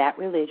that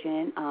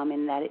religion,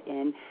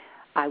 and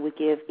I would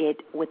give it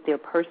with their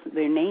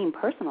name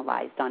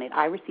personalized on it.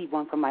 I received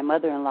one from my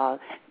mother-in-law,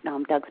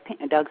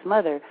 Doug's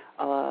mother,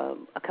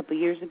 a couple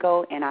of years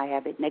ago, and I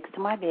have it next to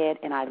my bed,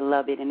 and I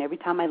love it. And every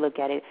time I look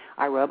at it,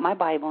 I rub my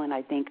Bible, and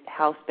I think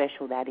how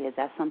special that is.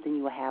 That's something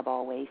you will have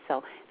always.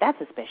 So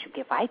that's a special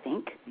gift, I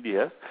think.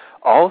 Yes.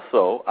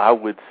 Also, I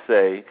would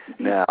say,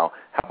 now,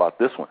 how about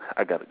this one?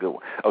 I got a good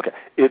one. Okay.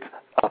 It's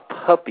a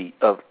puppy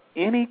of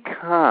any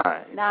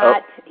kind.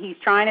 He's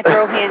trying to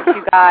throw hints,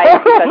 you guys,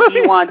 because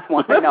he wants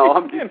one. No,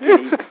 I'm just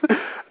kidding.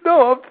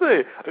 No, I'm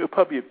saying a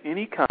puppy of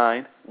any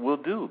kind will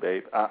do,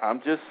 babe.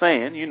 I'm just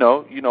saying,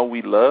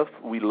 we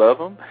love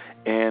them,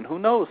 and who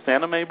knows,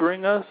 Santa may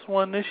bring us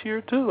one this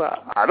year too.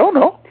 I don't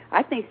know.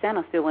 I think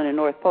Santa's still in the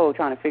North Pole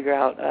trying to figure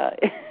out.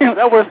 Is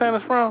that where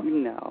Santa's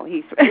from? No,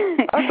 he's.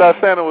 I thought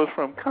Santa was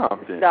from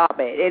Compton. Stop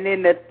it. And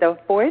then the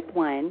fourth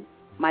one.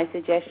 My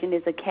suggestion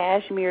is a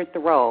cashmere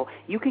throw.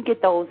 You can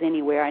get those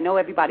anywhere. I know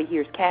everybody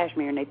hears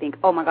cashmere and they think,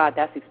 oh, my God,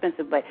 that's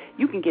expensive, but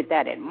you can get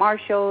that at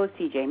Marshall's,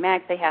 TJ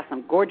Maxx. They have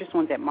some gorgeous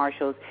ones at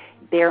Marshall's.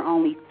 They're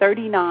only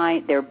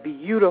 $39. They're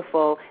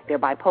beautiful. They're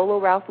by Polo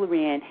Ralph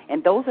Lauren,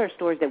 and those are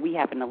stores that we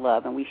happen to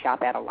love and we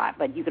shop at a lot.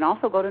 But you can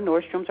also go to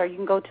Nordstrom's or you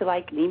can go to,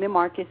 like, Neiman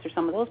Marcus or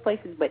some of those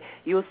places, but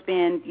you'll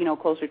spend,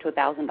 closer to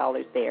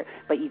 $1,000 there.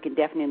 But you can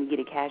definitely get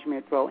a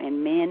cashmere throw,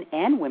 and men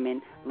and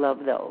women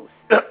love those.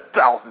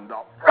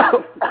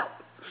 $1,000.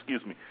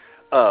 Excuse me.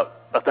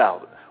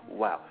 1,000.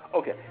 Wow.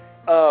 Okay.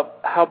 How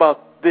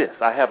about this?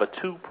 I have a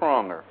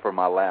two-pronger for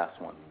my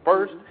last one.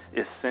 First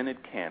is scented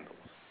candles,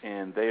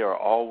 and they are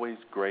always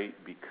great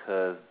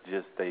because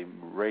they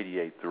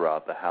radiate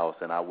throughout the house.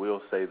 And I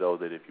will say, though,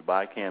 that if you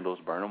buy candles,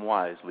 burn them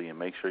wisely and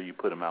make sure you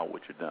put them out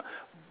when you're done.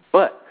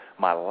 But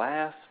my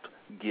last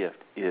gift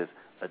is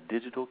a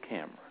digital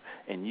camera.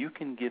 and you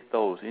can get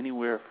those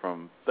anywhere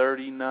from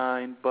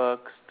 $39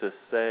 to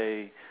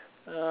say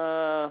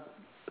a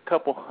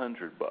couple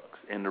 $100.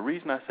 And the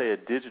reason I say a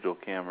digital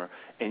camera,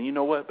 and you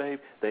know what, babe,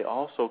 they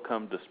also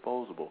come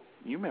disposable.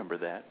 You remember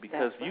that,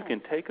 because you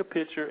can take a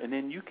picture and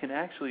then you can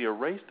actually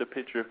erase the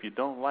picture if you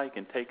don't like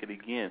and take it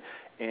again.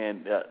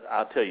 And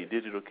I'll tell you,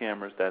 digital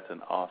cameras, that's an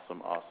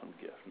awesome, awesome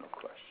gift, no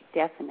question.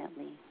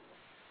 Definitely.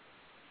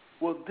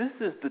 Well, this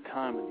is the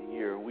time of the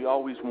year we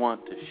always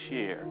want to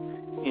share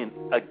in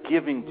a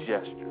giving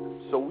gesture.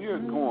 So we are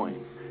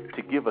going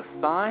to give a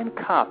signed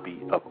copy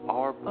of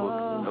our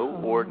book,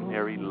 No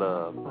Ordinary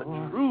Love, a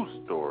true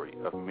story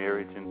of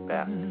marriage and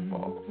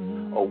basketball,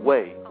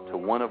 away to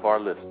one of our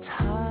listeners.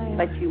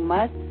 But you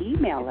must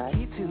email us,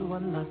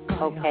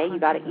 okay? You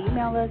got to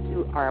email us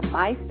to our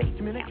MySpace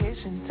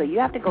account. So you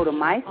have to go to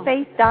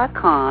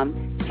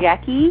myspace.com,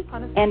 Jackie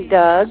and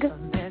Doug,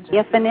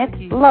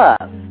 Infinite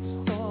Love.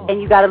 And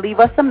you got to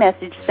leave us a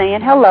message saying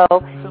hello,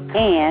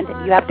 and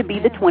you have to be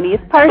the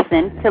 20th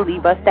person to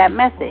leave us that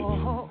message.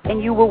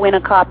 And you will win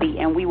a copy,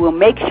 and we will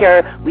make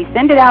sure we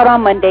send it out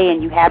on Monday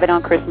and you have it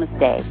on Christmas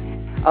Day.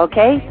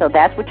 Okay, so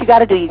that's what you got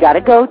to do. You got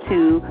to go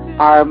to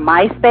our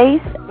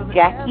MySpace,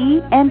 Jackie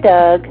and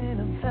Doug,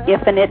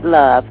 Infinite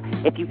Love.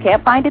 If you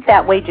can't find it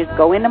that way, just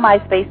go into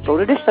MySpace, go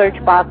to the search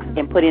box,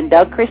 and put in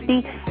Doug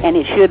Christie, and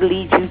it should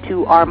lead you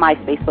to our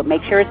MySpace. But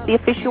make sure it's the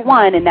official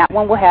one, and that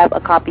one will have a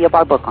copy of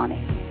our book on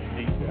it.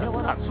 That's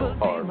not so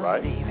hard,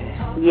 right?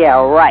 Yeah,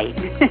 right.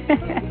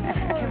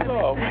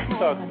 Oh, what are you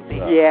talking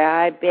about? Yeah,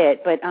 I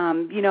bet. But,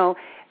 you know,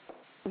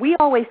 we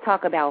always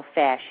talk about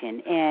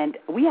fashion, and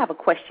we have a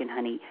question,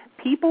 honey.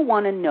 People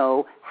want to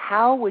know,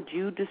 how would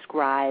you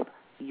describe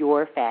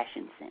your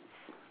fashion sense?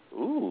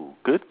 Ooh,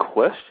 good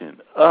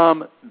question.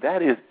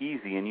 That is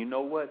easy. And you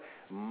know what?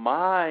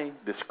 My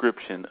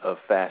description of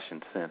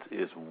fashion sense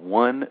is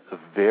one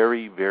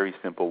very, very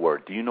simple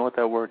word. Do you know what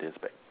that word is,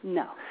 babe?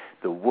 No.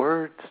 The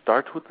word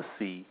starts with a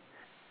C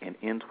and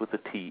ends with a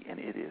T, and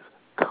it is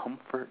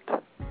comfort.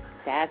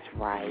 That's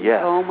right.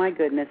 Yes. Oh, my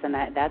goodness. And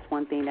that's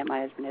one thing that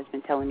my husband has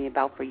been telling me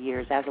about for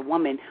years. As a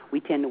woman,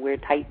 we tend to wear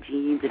tight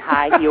jeans and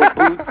high-heeled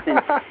boots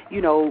and, you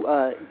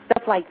know,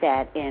 stuff like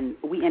that. And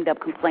we end up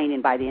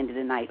complaining by the end of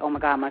the night, oh, my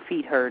God, my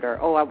feet hurt, or,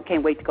 oh, I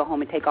can't wait to go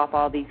home and take off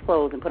all these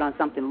clothes and put on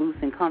something loose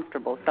and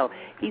comfortable. So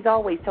he's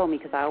always told me,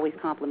 because I always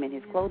compliment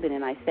his clothing,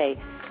 and I say,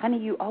 honey,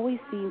 you always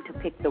seem to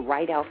pick the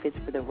right outfits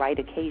for the right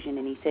occasion.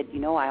 And he said, you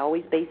know, I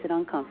always base it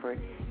on comfort.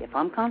 If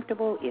I'm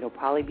comfortable, it'll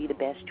probably be the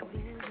best choice.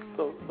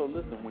 So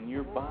listen, when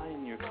you're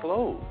buying your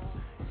clothes,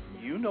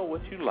 you know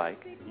what you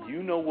like,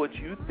 you know what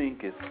you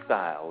think is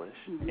stylish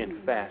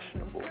and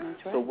fashionable. That's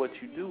right. So what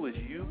you do is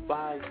you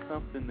buy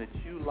something that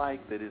you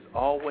like that is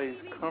always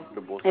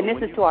comfortable. And this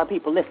is to our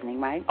people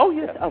listening, right? Oh,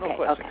 yeah, okay, no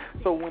question.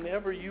 Okay. So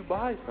whenever you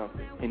buy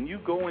something and you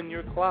go in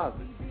your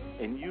closet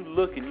and you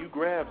look and you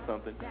grab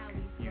something,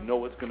 you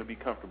know it's going to be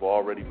comfortable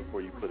already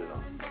before you put it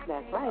on.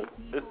 That's right.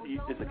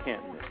 It's a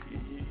can't miss.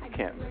 You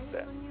can't miss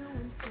that.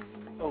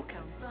 Okay.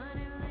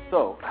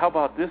 So, how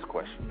about this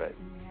question, babe?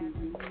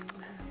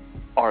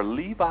 Are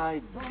Levi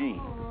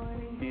jeans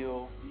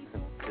still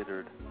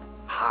considered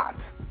hot?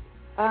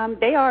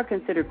 They are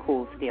considered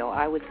cool still.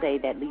 I would say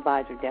that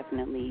Levi's are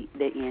definitely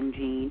the in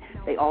jean.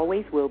 They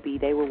always will be.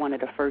 They were one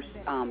of the first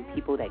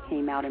people that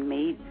came out and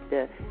made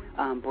the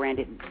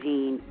branded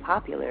jean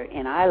popular,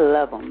 and I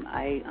love them.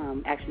 I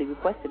actually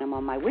requested them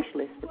on my wish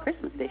list for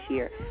Christmas this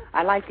year.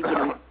 I like to get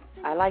them.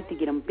 I like to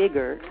get them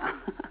bigger.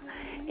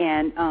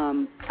 And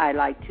I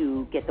like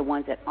to get the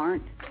ones that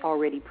aren't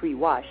already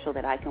pre-washed so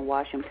that I can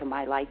wash them to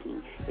my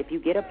liking. If you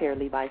get a pair of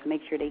Levi's,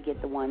 make sure they get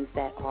the ones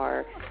that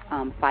are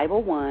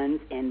 501s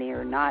and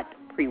they're not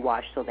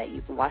pre-washed so that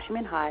you can wash them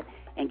in hot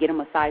and get them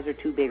a size or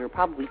two bigger,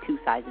 probably 2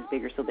 sizes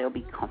bigger, so they'll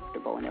be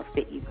comfortable and they'll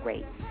fit you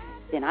great.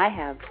 Then I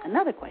have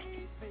another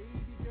question.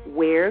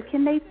 Where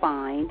can they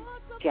find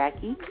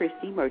Jackie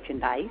Christie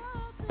merchandise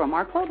from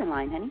our clothing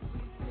line, honey?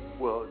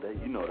 Well,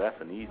 you know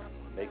that's an easy one.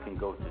 They can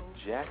go to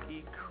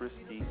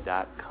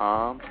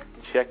JackieChristie.com,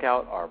 check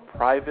out our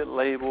private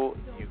label.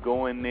 You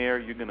go in there,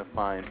 you're going to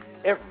find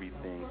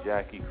everything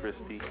Jackie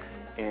Christie,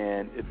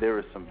 and there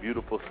is some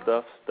beautiful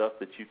stuff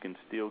that you can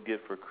still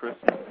get for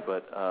Christmas.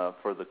 But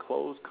for the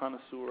clothes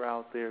connoisseur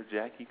out there,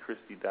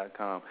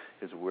 JackieChristie.com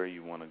is where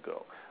you want to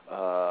go.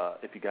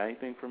 If you got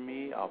anything for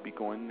me, I'll be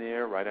going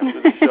there right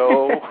after the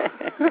show.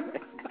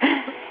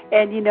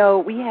 And, you know,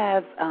 we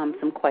have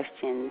some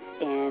questions,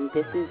 and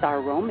this is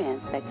our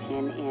romance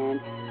section,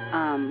 and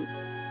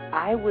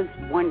I was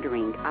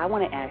wondering, I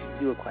want to ask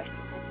you a question.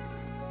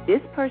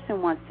 This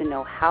person wants to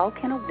know, how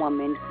can a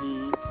woman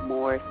be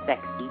more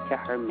sexy to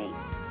her mate?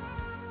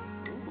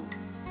 Ooh,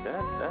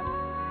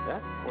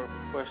 that's more of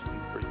a question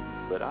for you,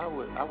 but I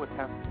would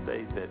have to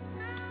say that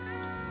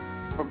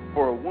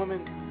for a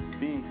woman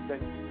being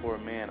sexy for a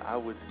man, I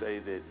would say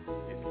that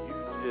if you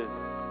just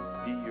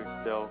be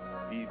yourself,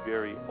 be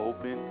very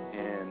open,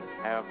 and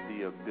have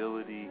the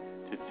ability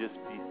to just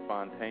be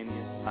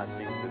spontaneous, I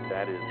think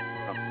that is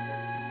something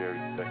that's very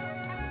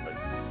sexy.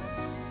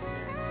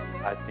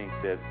 And I think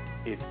that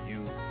if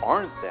you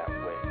aren't that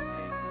way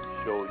and you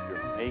show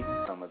your mate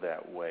some of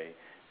that way,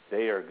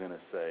 they are going to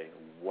say,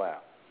 wow,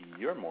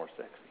 you're more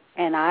sexy.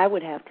 And I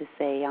would have to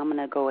say, I'm going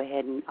to go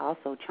ahead and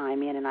also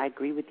chime in, and I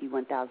agree with you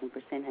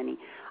 1,000%, honey.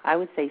 I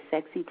would say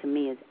sexy to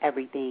me is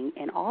everything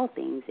and all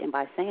things. And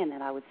by saying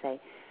that, I would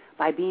say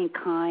by being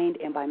kind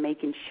and by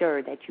making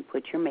sure that you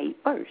put your mate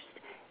first,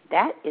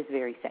 that is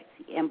very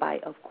sexy. And by,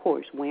 of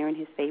course, wearing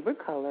his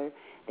favorite color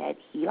that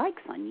he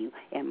likes on you.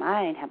 And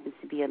mine happens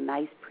to be a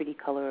nice, pretty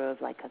color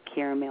of like a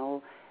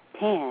caramel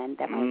tan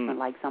that my husband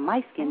likes on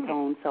my skin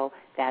tone, so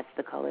that's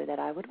the color that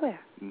I would wear.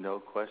 No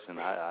question.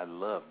 I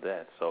love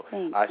that. So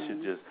Thank I you.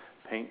 should just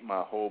paint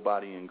my whole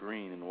body in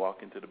green and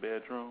walk into the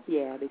bedroom?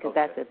 Yeah, because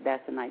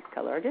that's a nice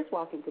color. Or just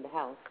walk into the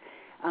house.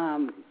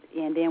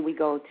 And then we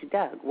go to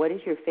Doug. What is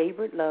your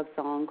favorite love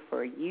song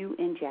for you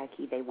and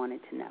Jackie? They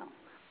wanted to know.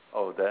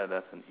 Oh,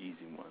 that's an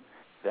easy one.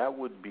 That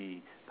would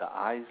be the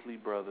Isley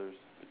Brothers,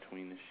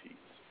 Between the Sheets.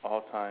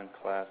 All-time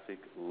classic.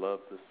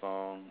 Love the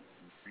song.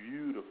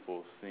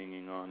 Beautiful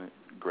singing on it.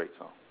 Great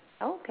song.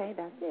 Okay,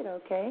 that's it,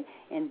 okay.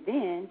 And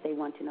then they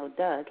want to know,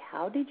 Doug,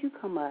 how did you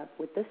come up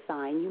with the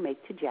sign you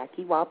make to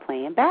Jackie while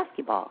playing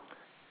basketball?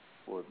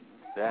 Well,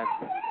 that's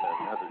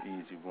another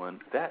easy one.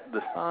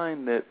 The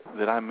sign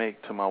that I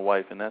make to my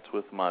wife, and that's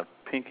with my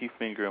pinky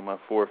finger and my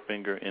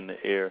forefinger in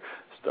the air,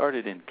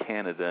 started in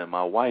Canada. And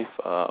my wife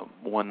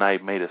one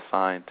night made a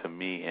sign to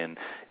me, and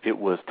it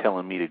was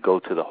telling me to go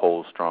to the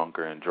hole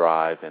stronger and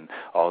drive and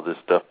all this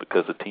stuff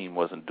because the team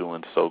wasn't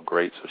doing so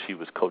great, so she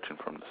was coaching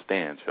from the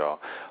stands, y'all.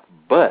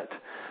 But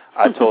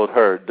I told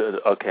her,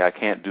 okay, I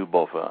can't do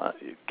both.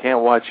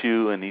 Can't watch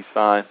you and these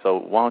signs, so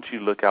why don't you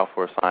look out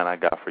for a sign I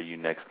got for you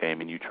next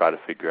game, and you try to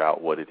figure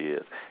out what it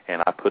is.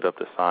 And I put up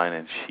the sign,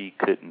 and she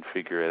couldn't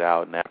figure it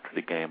out. And after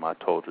the game, I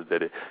told her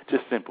that it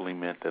just simply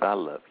meant that I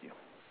love you.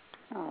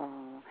 Oh,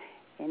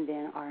 and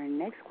then our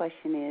next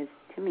question is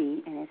to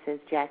me, and it says,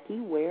 Jackie,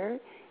 where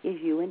is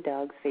you and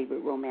Doug's favorite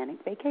romantic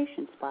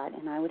vacation spot?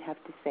 And I would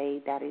have to say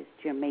that is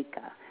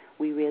Jamaica.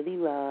 We really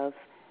love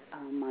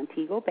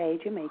Montego Bay,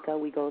 Jamaica.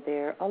 We go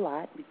there a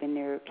lot. We've been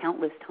there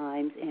countless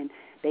times, and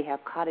they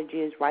have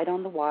cottages right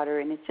on the water,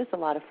 and it's just a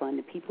lot of fun.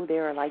 The people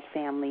there are like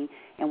family,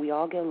 and we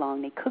all get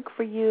along. They cook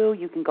for you.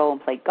 You can go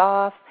and play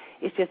golf.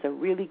 It's just a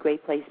really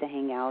great place to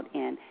hang out,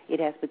 and it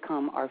has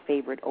become our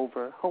favorite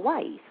over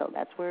Hawaii. So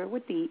that's where it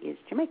would be, is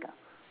Jamaica.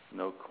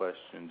 No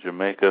question.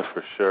 Jamaica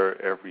for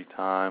sure every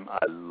time.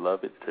 I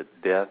love it to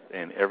death,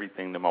 and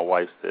everything that my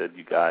wife said,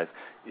 you guys,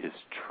 is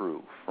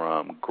true.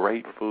 From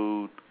great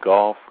food,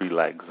 golf,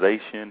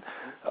 relaxation,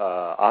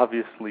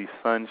 obviously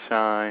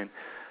sunshine.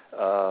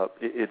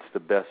 It's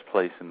the best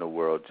place in the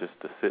world just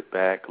to sit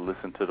back,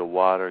 listen to the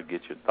water,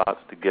 get your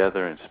thoughts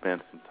together, and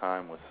spend some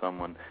time with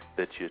someone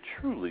that you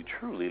truly,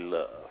 truly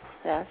love.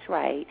 That's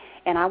right.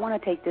 And I want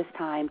to take this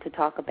time to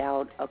talk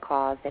about a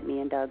cause that me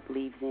and Doug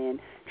believes in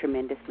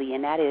tremendously,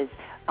 and that is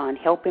on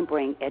helping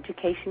bring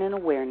education and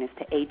awareness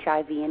to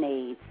HIV and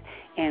AIDS.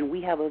 And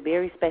we have a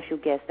very special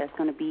guest that's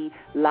going to be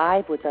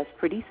live with us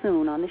pretty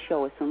soon on the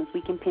show, as soon as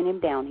we can pin him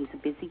down. He's a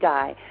busy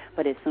guy,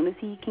 but as soon as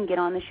he can get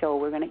on the show,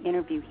 we're going to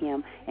interview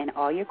him, and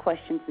all your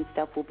questions and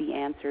stuff will be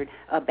answered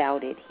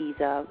about it. He's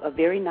a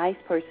very nice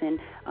person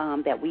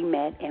that we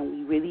met, and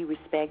we really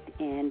respect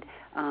and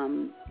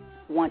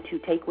want to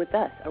take with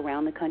us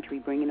around the country,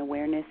 bringing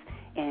awareness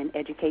and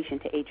education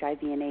to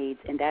HIV and AIDS.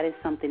 And that is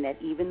something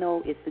that, even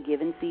though it's the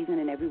giving season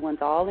and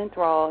everyone's all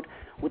enthralled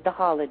with the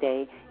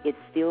holiday, it's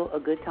still a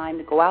good time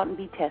to go out and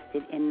be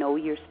tested and know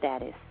your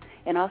status.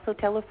 And also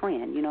tell a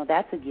friend,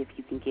 that's a gift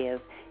you can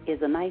give,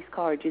 is a nice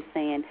card just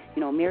saying,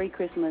 Merry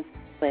Christmas,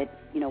 but,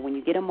 when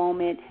you get a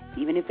moment,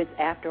 even if it's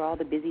after all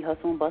the busy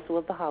hustle and bustle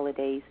of the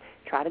holidays,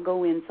 try to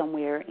go in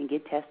somewhere and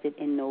get tested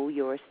and know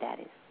your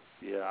status.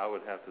 Yeah, I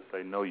would have to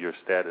say know your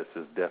status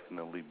is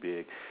definitely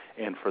big.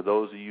 And for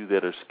those of you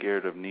that are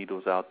scared of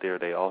needles out there,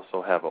 they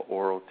also have an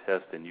oral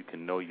test, and you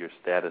can know your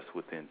status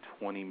within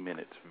 20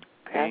 minutes.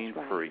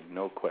 Pain-free, right.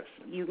 No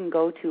question. You can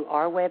go to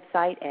our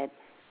website at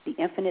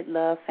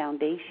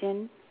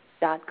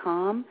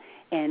theinfinitelovefoundation.com,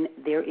 and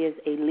there is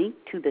a link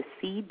to the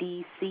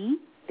CDC.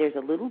 There's a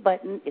little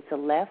button. It's a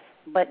left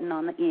button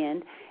on the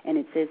end, and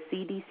it says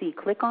CDC.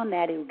 Click on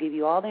that. It will give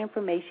you all the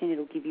information. It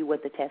will give you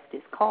what the test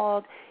is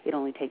called. It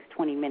only takes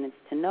 20 minutes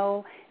to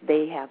know.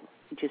 They have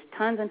just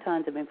tons and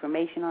tons of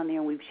information on there,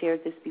 and we've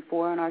shared this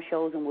before on our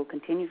shows, and we'll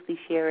continuously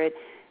share it.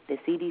 The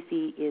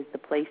CDC is the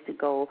place to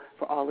go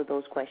for all of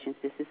those questions.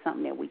 This is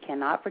something that we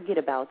cannot forget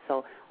about.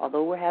 So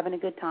although we're having a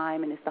good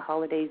time and it's the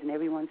holidays and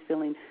everyone's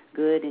feeling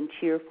good and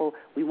cheerful,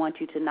 we want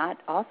you to not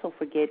also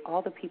forget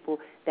all the people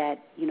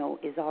that,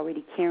 is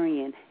already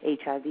carrying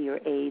HIV or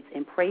AIDS,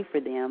 and pray for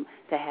them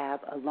to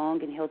have a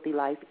long and healthy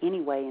life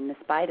anyway in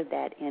spite of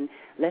that. And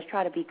let's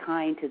try to be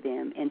kind to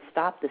them and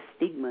stop the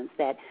stigmas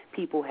that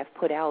people have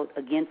put out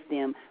against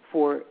them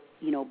for,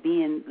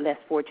 being less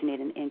fortunate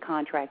and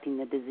contracting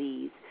the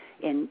disease.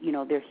 And,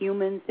 they're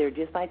humans. They're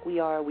just like we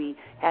are. We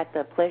had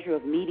the pleasure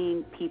of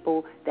meeting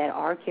people that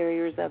are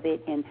carriers of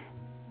it, and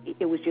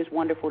it was just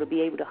wonderful to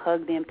be able to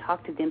hug them,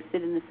 talk to them,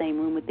 sit in the same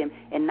room with them,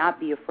 and not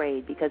be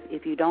afraid. Because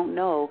if you don't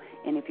know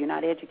and if you're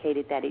not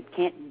educated that it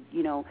can't,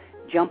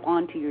 jump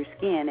onto your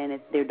skin, and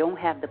if they don't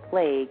have the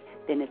plague,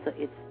 then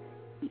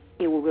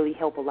it will really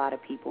help a lot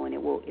of people, and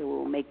it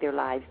will make their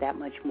lives that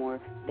much more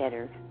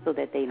better, so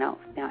that they're not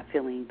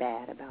feeling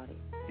bad about it.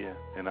 Yeah,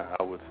 and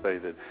I would say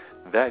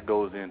that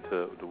goes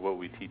into what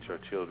we teach our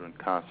children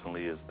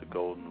constantly is the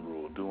golden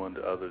rule: do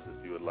unto others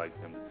as you would like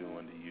them to do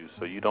unto you.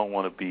 So you don't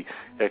want to be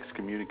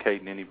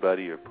excommunicating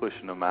anybody or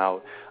pushing them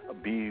out.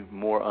 Be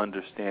more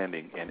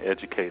understanding and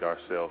educate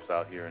ourselves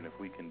out here, and if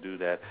we can do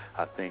that,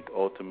 I think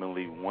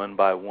ultimately, one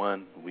by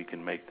one, we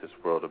can make this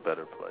world a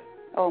better place.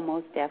 Oh,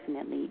 most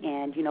definitely.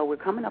 And, we're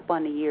coming up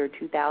on the year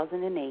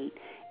 2008,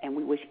 and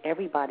we wish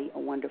everybody a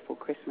wonderful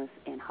Christmas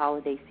and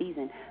holiday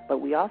season. But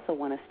we also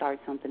want to start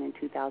something in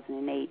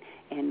 2008,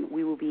 and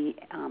we will be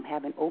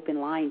having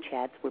open line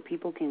chats where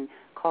people can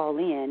call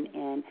in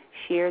and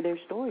share their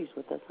stories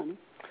with us, honey.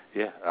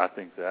 Yeah, I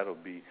think that'll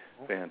be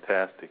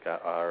fantastic.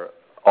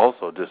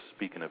 Also, just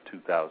speaking of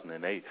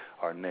 2008,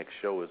 our next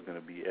show is going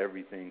to be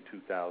everything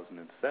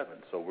 2007.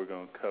 So we're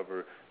going to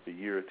cover the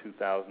year of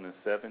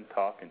 2007,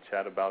 talk and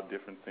chat about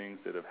different things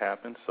that have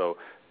happened. So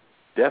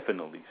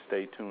definitely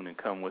stay tuned and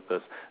come with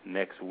us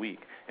next week.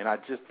 And I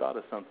just thought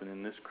of something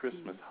in this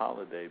Christmas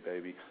holiday,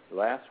 baby.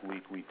 Last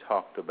week we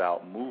talked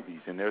about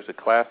movies, and there's a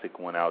classic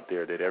one out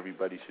there that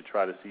everybody should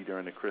try to see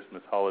during the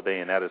Christmas holiday,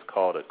 and that is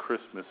called A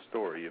Christmas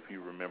Story, if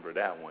you remember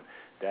that one.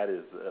 That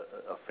is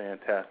a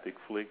fantastic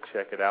flick.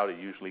 Check it out. It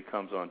usually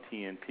comes on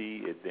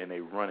TNT, and they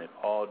run it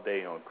all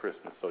day on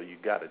Christmas, so you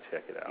got to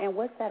check it out. And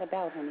what's that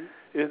about, honey?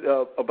 It's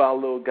about a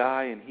little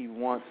guy, and he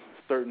wants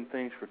certain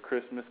things for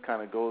Christmas,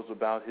 kind of goes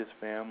about his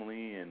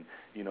family and,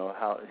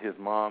 how his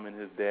mom and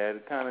his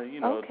dad, kind of,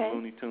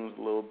 Looney Tunes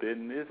a little bit.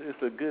 And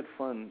it's a good,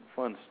 fun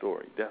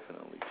story.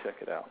 Definitely check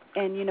it out.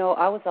 And,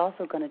 I was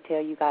also going to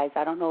tell you guys,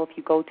 I don't know if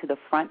you go to the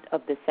front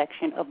of the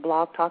section of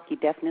Blog Talk, you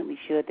definitely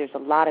should. There's a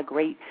lot of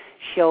great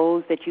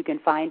shows that you can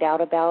find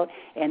out about,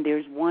 and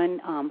there's one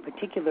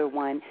particular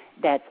one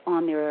that's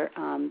on there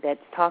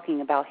that's talking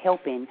about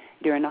helping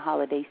during the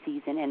holiday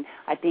season. And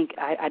I think,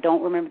 I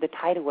don't remember the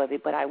title of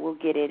it, but I will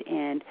get it,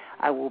 and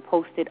I will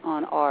post it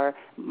on our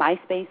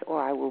MySpace,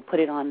 or I will put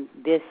it on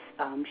this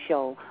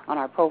show on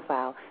our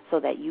profile so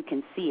that you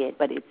can see it.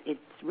 But it's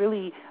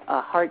really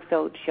a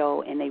heartfelt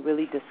show, and they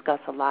really discuss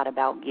a lot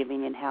about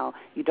giving and how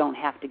you don't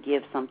have to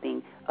give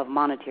something of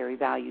monetary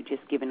value.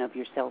 Just giving of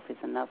yourself is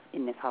enough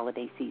in this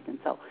holiday season.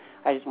 So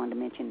I just wanted to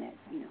mention that,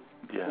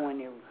 going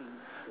there with you.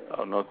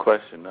 Oh, no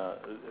question.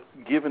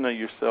 Giving of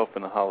yourself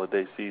in the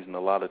holiday season,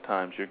 a lot of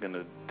times you're going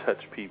to touch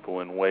people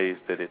in ways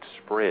that it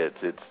spreads.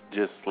 It's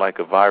just like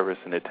a virus,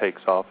 and it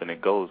takes off and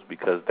it goes,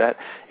 because that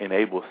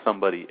enables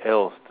somebody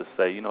else to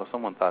say,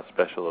 someone thought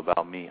special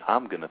about me.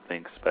 I'm going to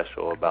think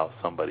special about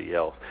somebody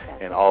else.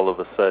 And all of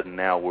a sudden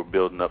now we're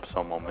building up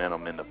some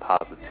momentum in the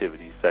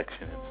positivity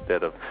section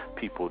instead of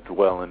people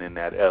dwelling in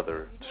that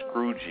other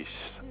Scrooge-ish,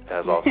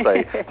 as I'll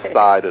say,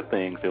 side of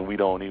things, and we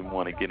don't even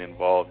want to get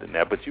involved in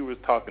that. But you were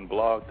talking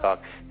Blog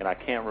Talk, and I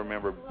can't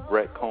remember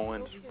Brett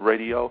Cohen's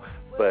radio,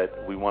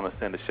 but we want to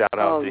send a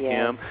shout-out to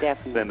him.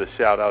 Definitely. Send a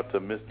shout-out to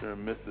Mr.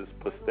 and Mrs.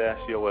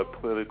 Pistachio at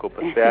Political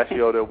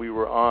Pistachio that we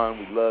were on.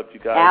 We loved you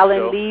guys.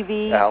 Alan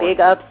Levy, big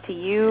ups to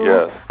you.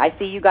 Yes. I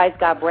see you guys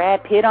got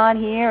Brad Pitt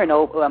on here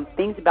and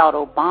things about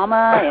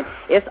Obama, and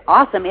it's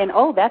awesome. And,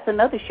 that's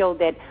another show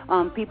that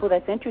people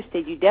that's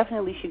interested, you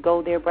definitely should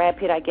go there. Brad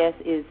Pitt, I guess,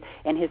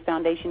 and his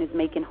foundation is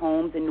making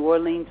homes in New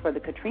Orleans for the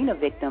Katrina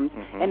victims.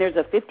 Mm-hmm. And there's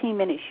a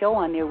 15-minute show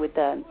on there with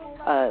a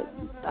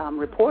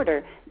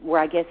reporter where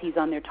I guess he's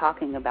on there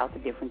talking about the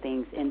different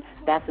things, and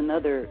that's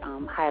another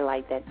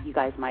highlight that you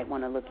guys might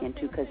want to look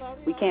into, because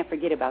we can't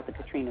forget about the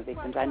Katrina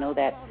victims. I know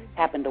that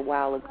happened a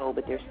while ago,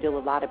 but there's still a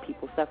lot of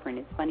people suffering.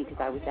 It's funny because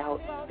I was out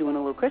doing a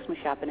little Christmas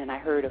shopping, and I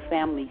heard a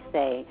family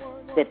say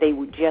that they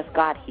just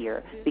got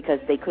here because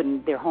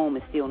their home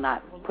is still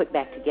not put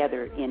back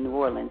together in New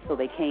Orleans, so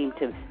they came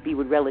to be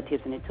with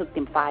relatives, and it took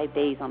them 5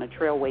 days on a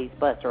Trailways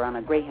bus, or on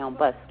a Greyhound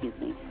bus,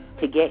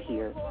 to get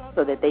here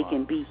so that they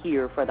can be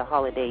here for the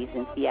holidays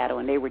in Seattle,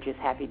 and they were just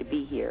happy to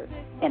be here.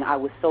 And I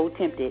was so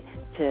tempted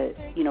to,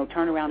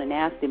 turn around and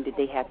ask them, did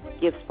they have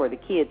gifts for the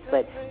kids?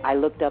 But I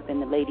looked up,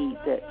 and the lady,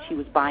 she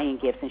was buying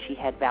gifts, and she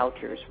had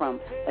vouchers from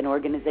an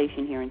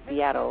organization here in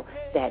Seattle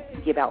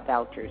that give out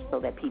vouchers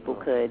so that people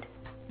could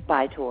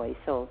buy toys.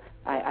 So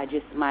I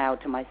just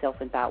smiled to myself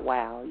and thought,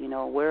 wow,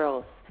 where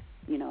else?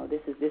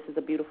 This is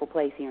a beautiful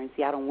place here in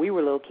Seattle. When we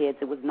were little kids,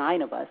 it was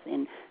 9 of us,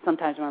 and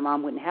sometimes my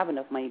mom wouldn't have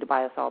enough money to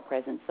buy us all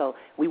presents, so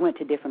we went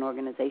to different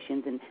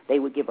organizations, and they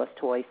would give us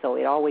toys. So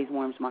it always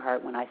warms my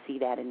heart when I see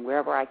that, and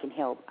wherever I can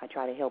help, I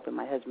try to help, and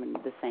my husband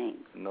the same.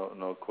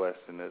 No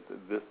question.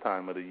 This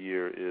time of the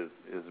year is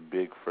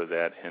big for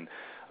that, and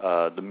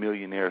the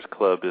Millionaires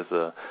Club is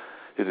a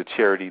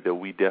charity that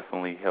we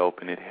definitely help,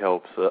 and it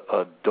helps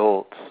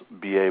adults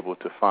be able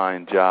to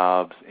find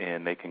jobs,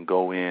 and they can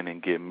go in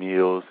and get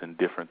meals and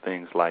different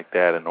things like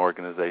that. An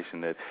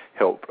organization that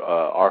helped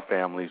our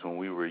families when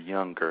we were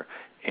younger,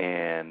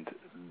 and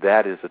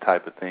that is the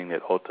type of thing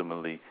that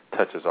ultimately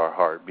touches our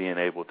heart, being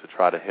able to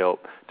try to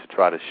help, to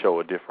try to show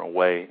a different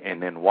way,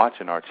 and then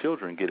watching our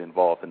children get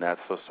involved in that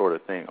sort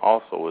of thing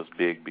also is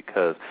big,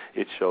 because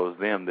it shows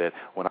them that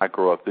when I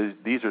grow up,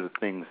 these are the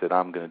things that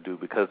I'm going to do,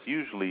 because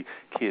usually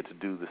kids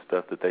do the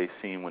stuff that they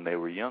seen when they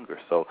were younger.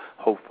 So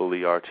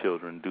hopefully our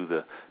children do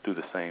the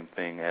same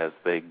thing as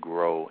they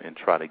grow and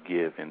try to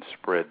give and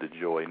spread the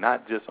joy,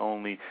 not just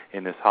only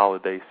in this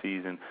holiday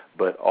season,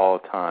 but all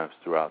times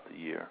throughout the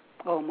year.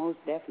 Oh, most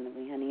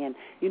definitely, honey. And,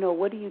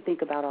 what do you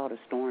think about all the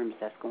storms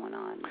that's going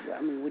on?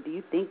 I mean, do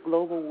you think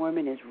global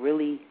warming is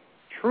really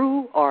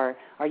true, or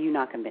are you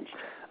not convinced?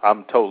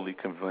 I'm totally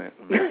convinced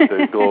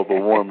that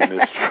global warming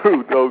is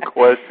true, no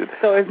question.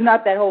 So it's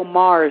not that whole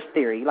Mars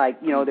theory,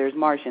 like, there's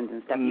Martians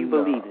and stuff. You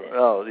believe it?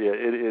 Oh, yeah,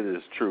 it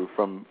is true.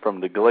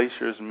 From the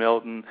glaciers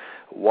melting,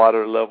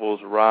 water levels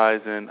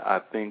rising, I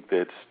think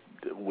that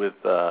with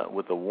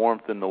the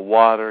warmth in the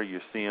water, you're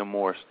seeing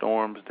more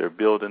storms. They're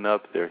building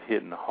up. They're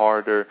hitting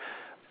harder.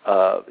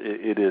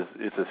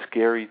 It's a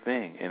scary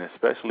thing, and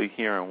especially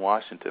here in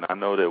Washington. I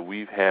know that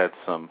we've had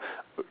some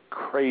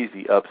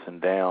crazy ups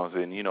and downs,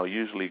 and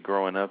usually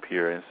growing up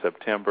here in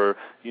September,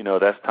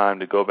 that's time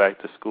to go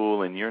back to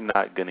school, and you're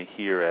not going to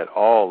hear at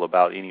all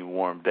about any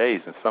warm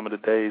days. And some of the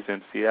days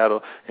in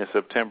Seattle in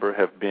September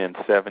have been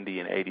 70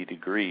 and 80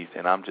 degrees,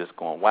 and I'm just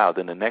going, wow.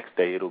 Then the next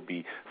day it'll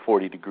be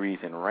 40 degrees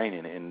and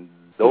raining, and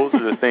those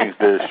are the things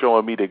that are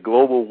showing me that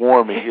global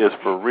warming is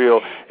for real,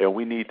 and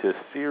we need to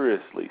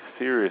seriously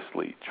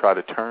try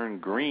to turn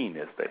green,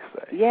 as they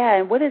say. Yeah,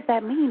 and what does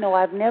that mean? No,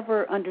 I've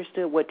never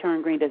understood what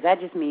turn green. Does that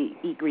just mean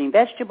eat green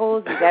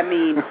vegetables? Does that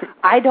mean,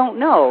 I don't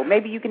know.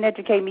 Maybe you can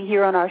educate me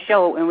here on our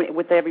show and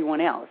with everyone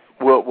else.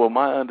 Well,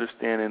 my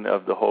understanding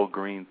of the whole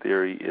green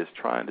theory is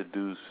trying to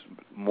do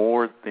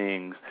more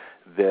things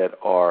that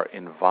are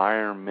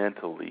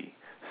environmentally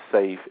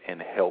safe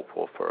and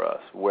helpful for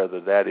us, whether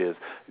that is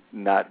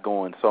not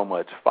going so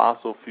much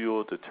fossil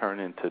fuel to turn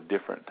into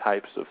different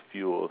types of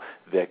fuel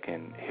that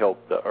can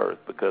help the earth,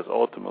 because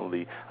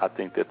ultimately I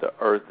think that the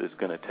earth is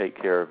going to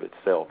take care of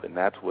itself, and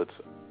that's what's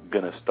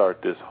going to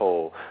start this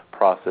whole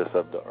process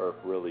of the earth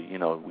really.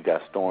 We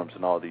got storms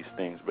and all these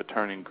things, but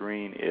turning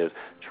green is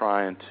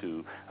trying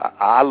to,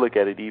 I look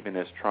at it even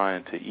as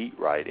trying to eat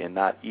right and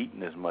not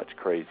eating as much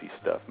crazy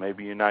stuff.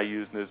 Maybe you're not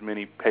using as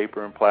many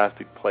paper and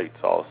plastic plates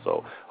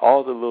also.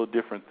 All the little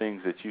different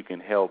things that you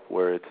can help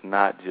where it's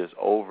not just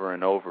over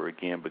and over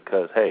again,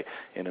 because, hey,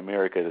 in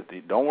America,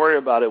 don't worry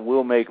about it,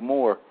 we'll make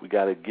more. We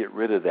got to get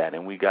rid of that,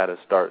 and we got to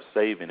start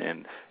saving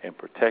and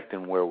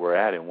protecting where we're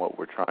at and what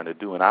we're trying to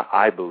do. And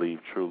I believe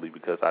truly,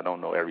 because I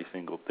don't know every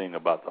single thing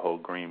about the whole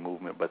green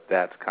movement, but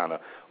that's kind of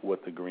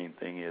what the green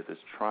thing is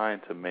trying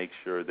to make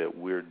sure that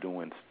we're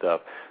doing stuff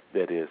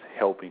that is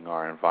helping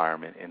our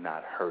environment and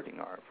not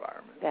hurting our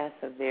environment. That's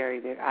a very,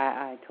 very,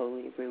 I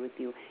totally agree with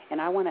you. And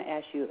I want to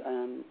ask you,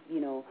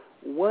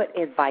 what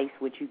advice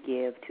would you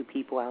give to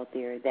people out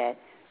there that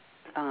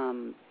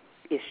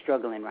is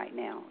struggling right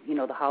now?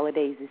 The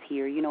holidays is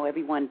here.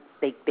 Everyone,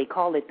 they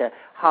call it the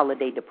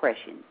holiday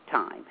depression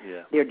time.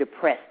 Yeah. They're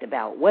depressed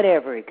about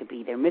whatever it could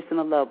be. They're missing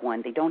a loved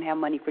one. They don't have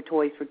money for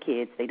toys for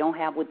kids. They don't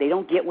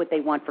get what they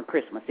want for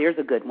Christmas. There's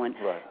a good one.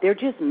 Right. They're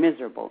just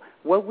miserable.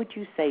 What would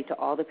you say to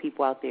all the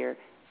people out there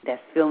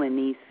that's feeling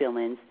these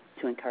feelings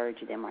to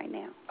encourage them right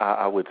now?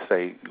 I would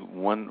say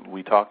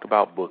we talked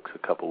about books a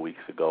couple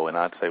weeks ago, and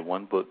I'd say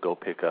one book go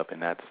pick up,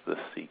 and that's The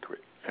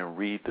Secret. And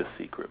read The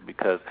Secret,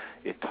 because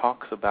it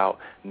talks about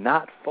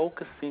not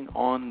focusing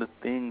on the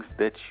things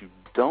that you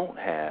don't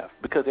have,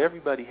 because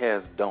everybody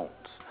has don'ts.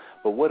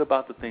 But what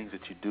about the things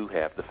that you do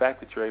have? The fact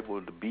that you're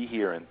able to be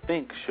here and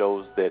think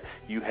shows that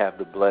you have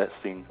the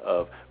blessing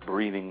of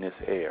breathing this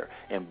air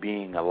and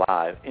being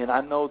alive. And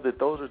I know that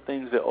those are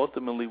things that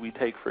ultimately we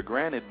take for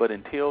granted, but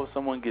until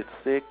someone gets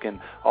sick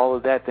and all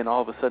of that, then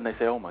all of a sudden they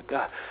say, oh, my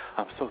God,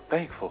 I'm so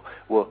thankful.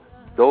 Well,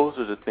 those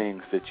are the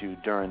things that you,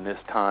 during this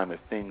time, if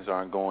things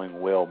aren't going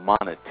well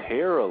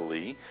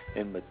monetarily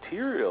and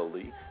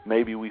materially,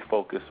 maybe we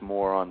focus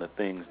more on the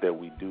things that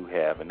we do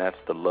have, and that's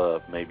the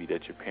love maybe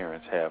that your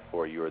parents have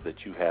for you, or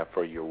that you have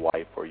for your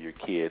wife or your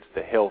kids,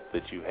 the health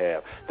that you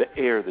have, the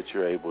air that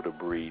you're able to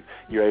breathe,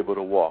 you're able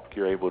to walk,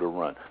 you're able to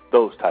run.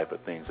 Those type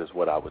of things is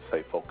what I would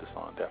say focus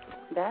on, definitely.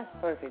 That's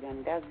perfect,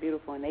 and that's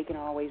beautiful, and they can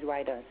always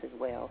write us as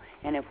well.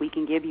 And if we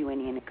can give you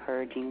any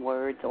encouraging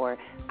words or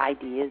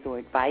ideas or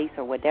advice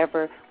or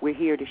whatever, we're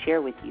here to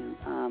share with you.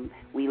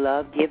 We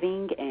love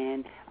giving,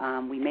 and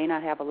we may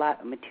not have a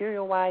lot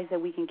material-wise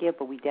that we can give,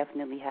 but we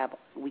definitely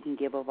we can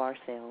give of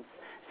ourselves.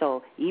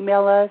 So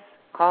email us,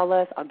 call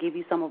us. I'll give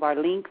you some of our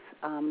links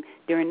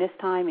during this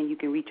time, and you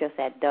can reach us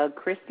at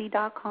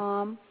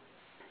DougChristie.com,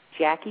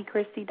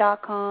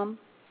 JackieChristie.com,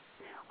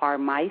 our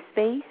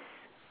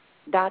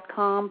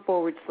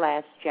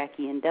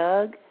MySpace.com/Jackie and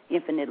Doug,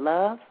 Infinite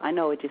Love. I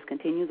know it just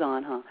continues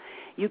on, huh?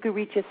 You can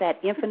reach us at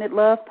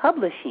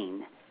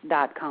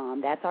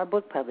InfiniteLovePublishing.com. That's our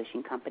book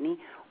publishing company.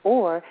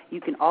 Or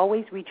you can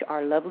always reach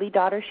our lovely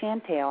daughter,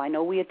 Chantel. I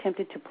know we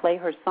attempted to play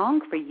her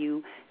song for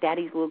you,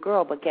 Daddy's Little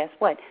Girl, but guess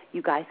what?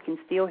 You guys can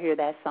still hear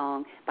that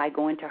song by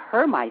going to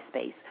her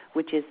MySpace,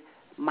 which is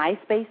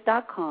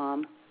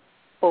MySpace.com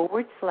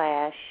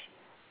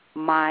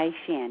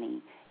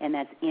mychani, and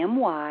that's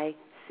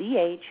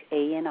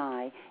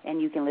MYCHANI,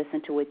 and you can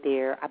listen to it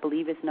there. I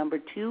believe it's number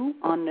 2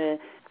 on the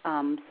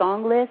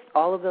song list.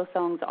 All of those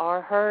songs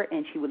are her,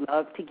 and she would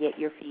love to get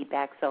your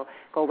feedback. So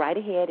go right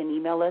ahead and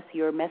email us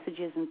your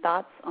messages and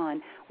thoughts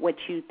on what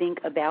you think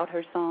about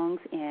her songs,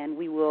 and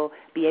we will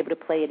be able to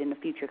play it in the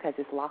future because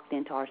it's locked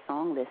into our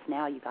song list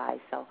now, you guys.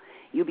 So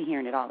you'll be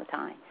hearing it all the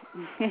time.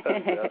 That's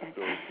going to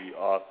be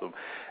awesome.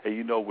 And,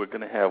 you know, we're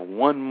going to have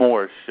one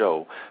more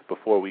show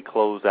before we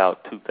close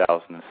out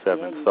 2007.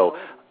 Yeah, so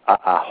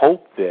I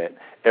hope that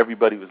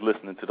everybody was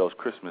listening to those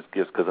Christmas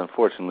gifts, because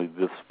unfortunately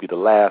this will be the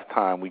last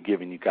time we're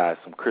giving you guys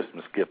some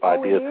Christmas gift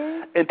ideas.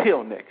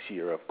 Until next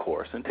year, of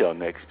course, until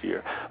next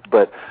year.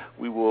 But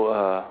we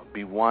will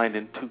be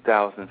winding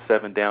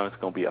 2007 down. It's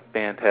going to be a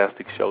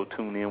fantastic show.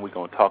 Tune in. We're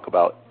going to talk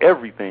about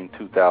everything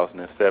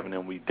 2007,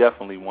 and we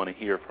definitely want to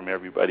hear from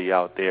everybody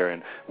out there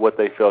and what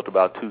they felt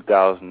about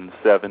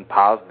 2007,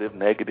 positive,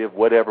 negative,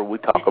 whatever. We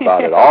talk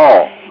about it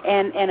all.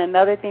 And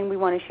another thing we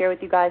want to share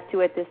with you guys,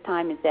 too, at this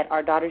time is that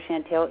our daughter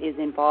Chantel is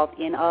involved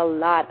in a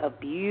lot of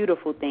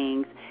beautiful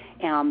things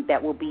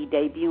that will be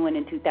debuting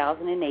in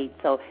 2008.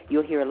 So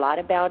you'll hear a lot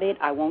about it.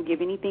 I won't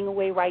give anything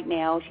away right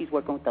now. She's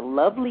working with a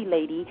lovely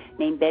lady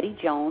named Betty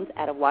Jones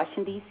out of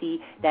Washington,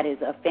 D.C. that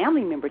is a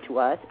family member to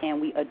us,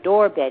 and we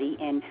adore Betty,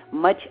 and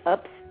much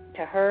ups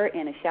to her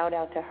and a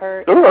shout-out to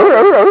her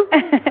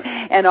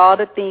and all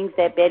the things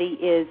that Betty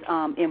is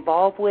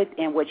involved with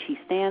and what she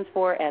stands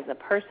for as a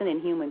person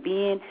and human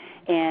being.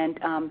 And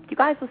you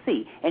guys will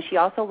see. And she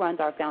also runs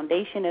our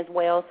foundation as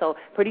well. So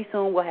pretty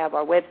soon we'll have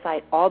our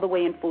website all the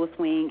way in full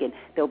swing, and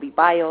there'll be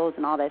bios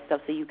and all that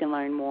stuff so you can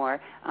learn more.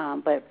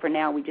 But for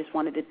now, we just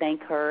wanted to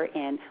thank her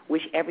and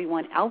wish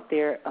everyone out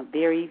there a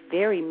very,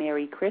 very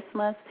Merry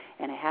Christmas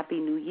and a Happy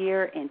New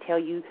Year, and tell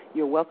you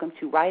you're welcome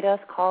to write us,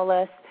 call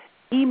us,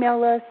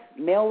 email us,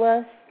 mail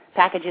us.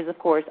 Packages, of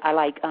course, I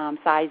like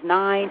size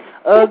 9,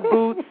 Ugg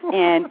boots,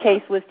 and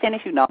K-Swiss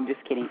tennis shoes. No, I'm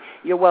just kidding.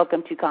 You're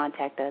welcome to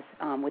contact us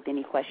with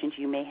any questions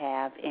you may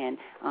have, and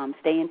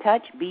stay in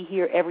touch. Be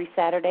here every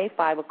Saturday,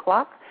 5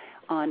 o'clock,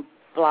 on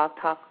Blog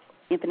Talk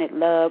Infinite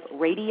Love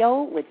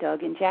Radio with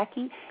Doug and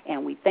Jackie,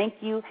 and we thank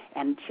you.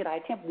 And should I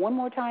attempt one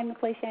more time to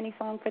play Shani's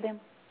song for them?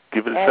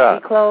 Give it a As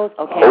shot. we close?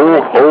 Okay.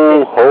 Ho,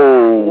 ho,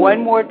 ho.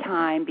 One more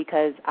time,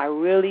 because I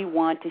really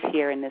want to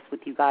share in this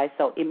with you guys.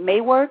 So it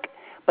may work,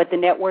 but the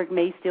network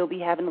may still be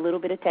having a little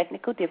bit of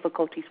technical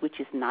difficulties, which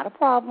is not a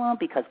problem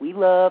because we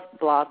love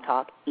Blog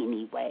Talk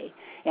anyway,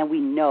 and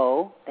we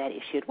know that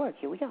it should work.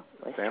 Here we go.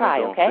 Let's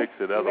try, okay? Fix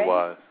it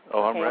otherwise.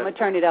 Oh, I'm ready. I'm going to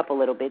turn it up a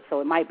little bit,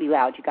 so it might be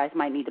loud. You guys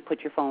might need to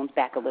put your phones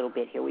back a little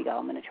bit. Here we go.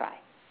 I'm going to try.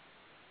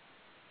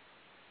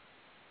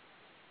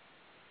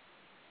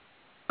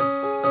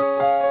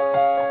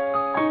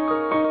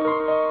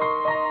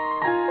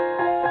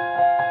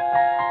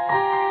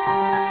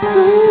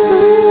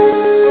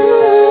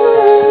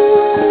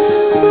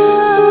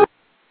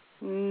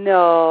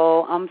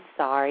 No, I'm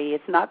sorry.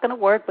 It's not going to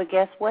work, but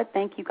guess what?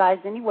 Thank you guys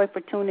anyway for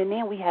tuning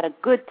in. We had a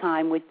good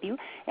time with you,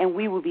 and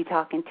we will be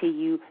talking to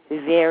you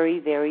very,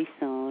 very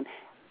soon.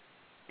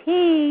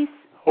 Peace.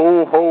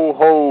 Ho, ho,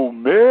 ho.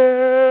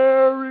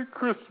 Merry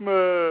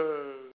Christmas.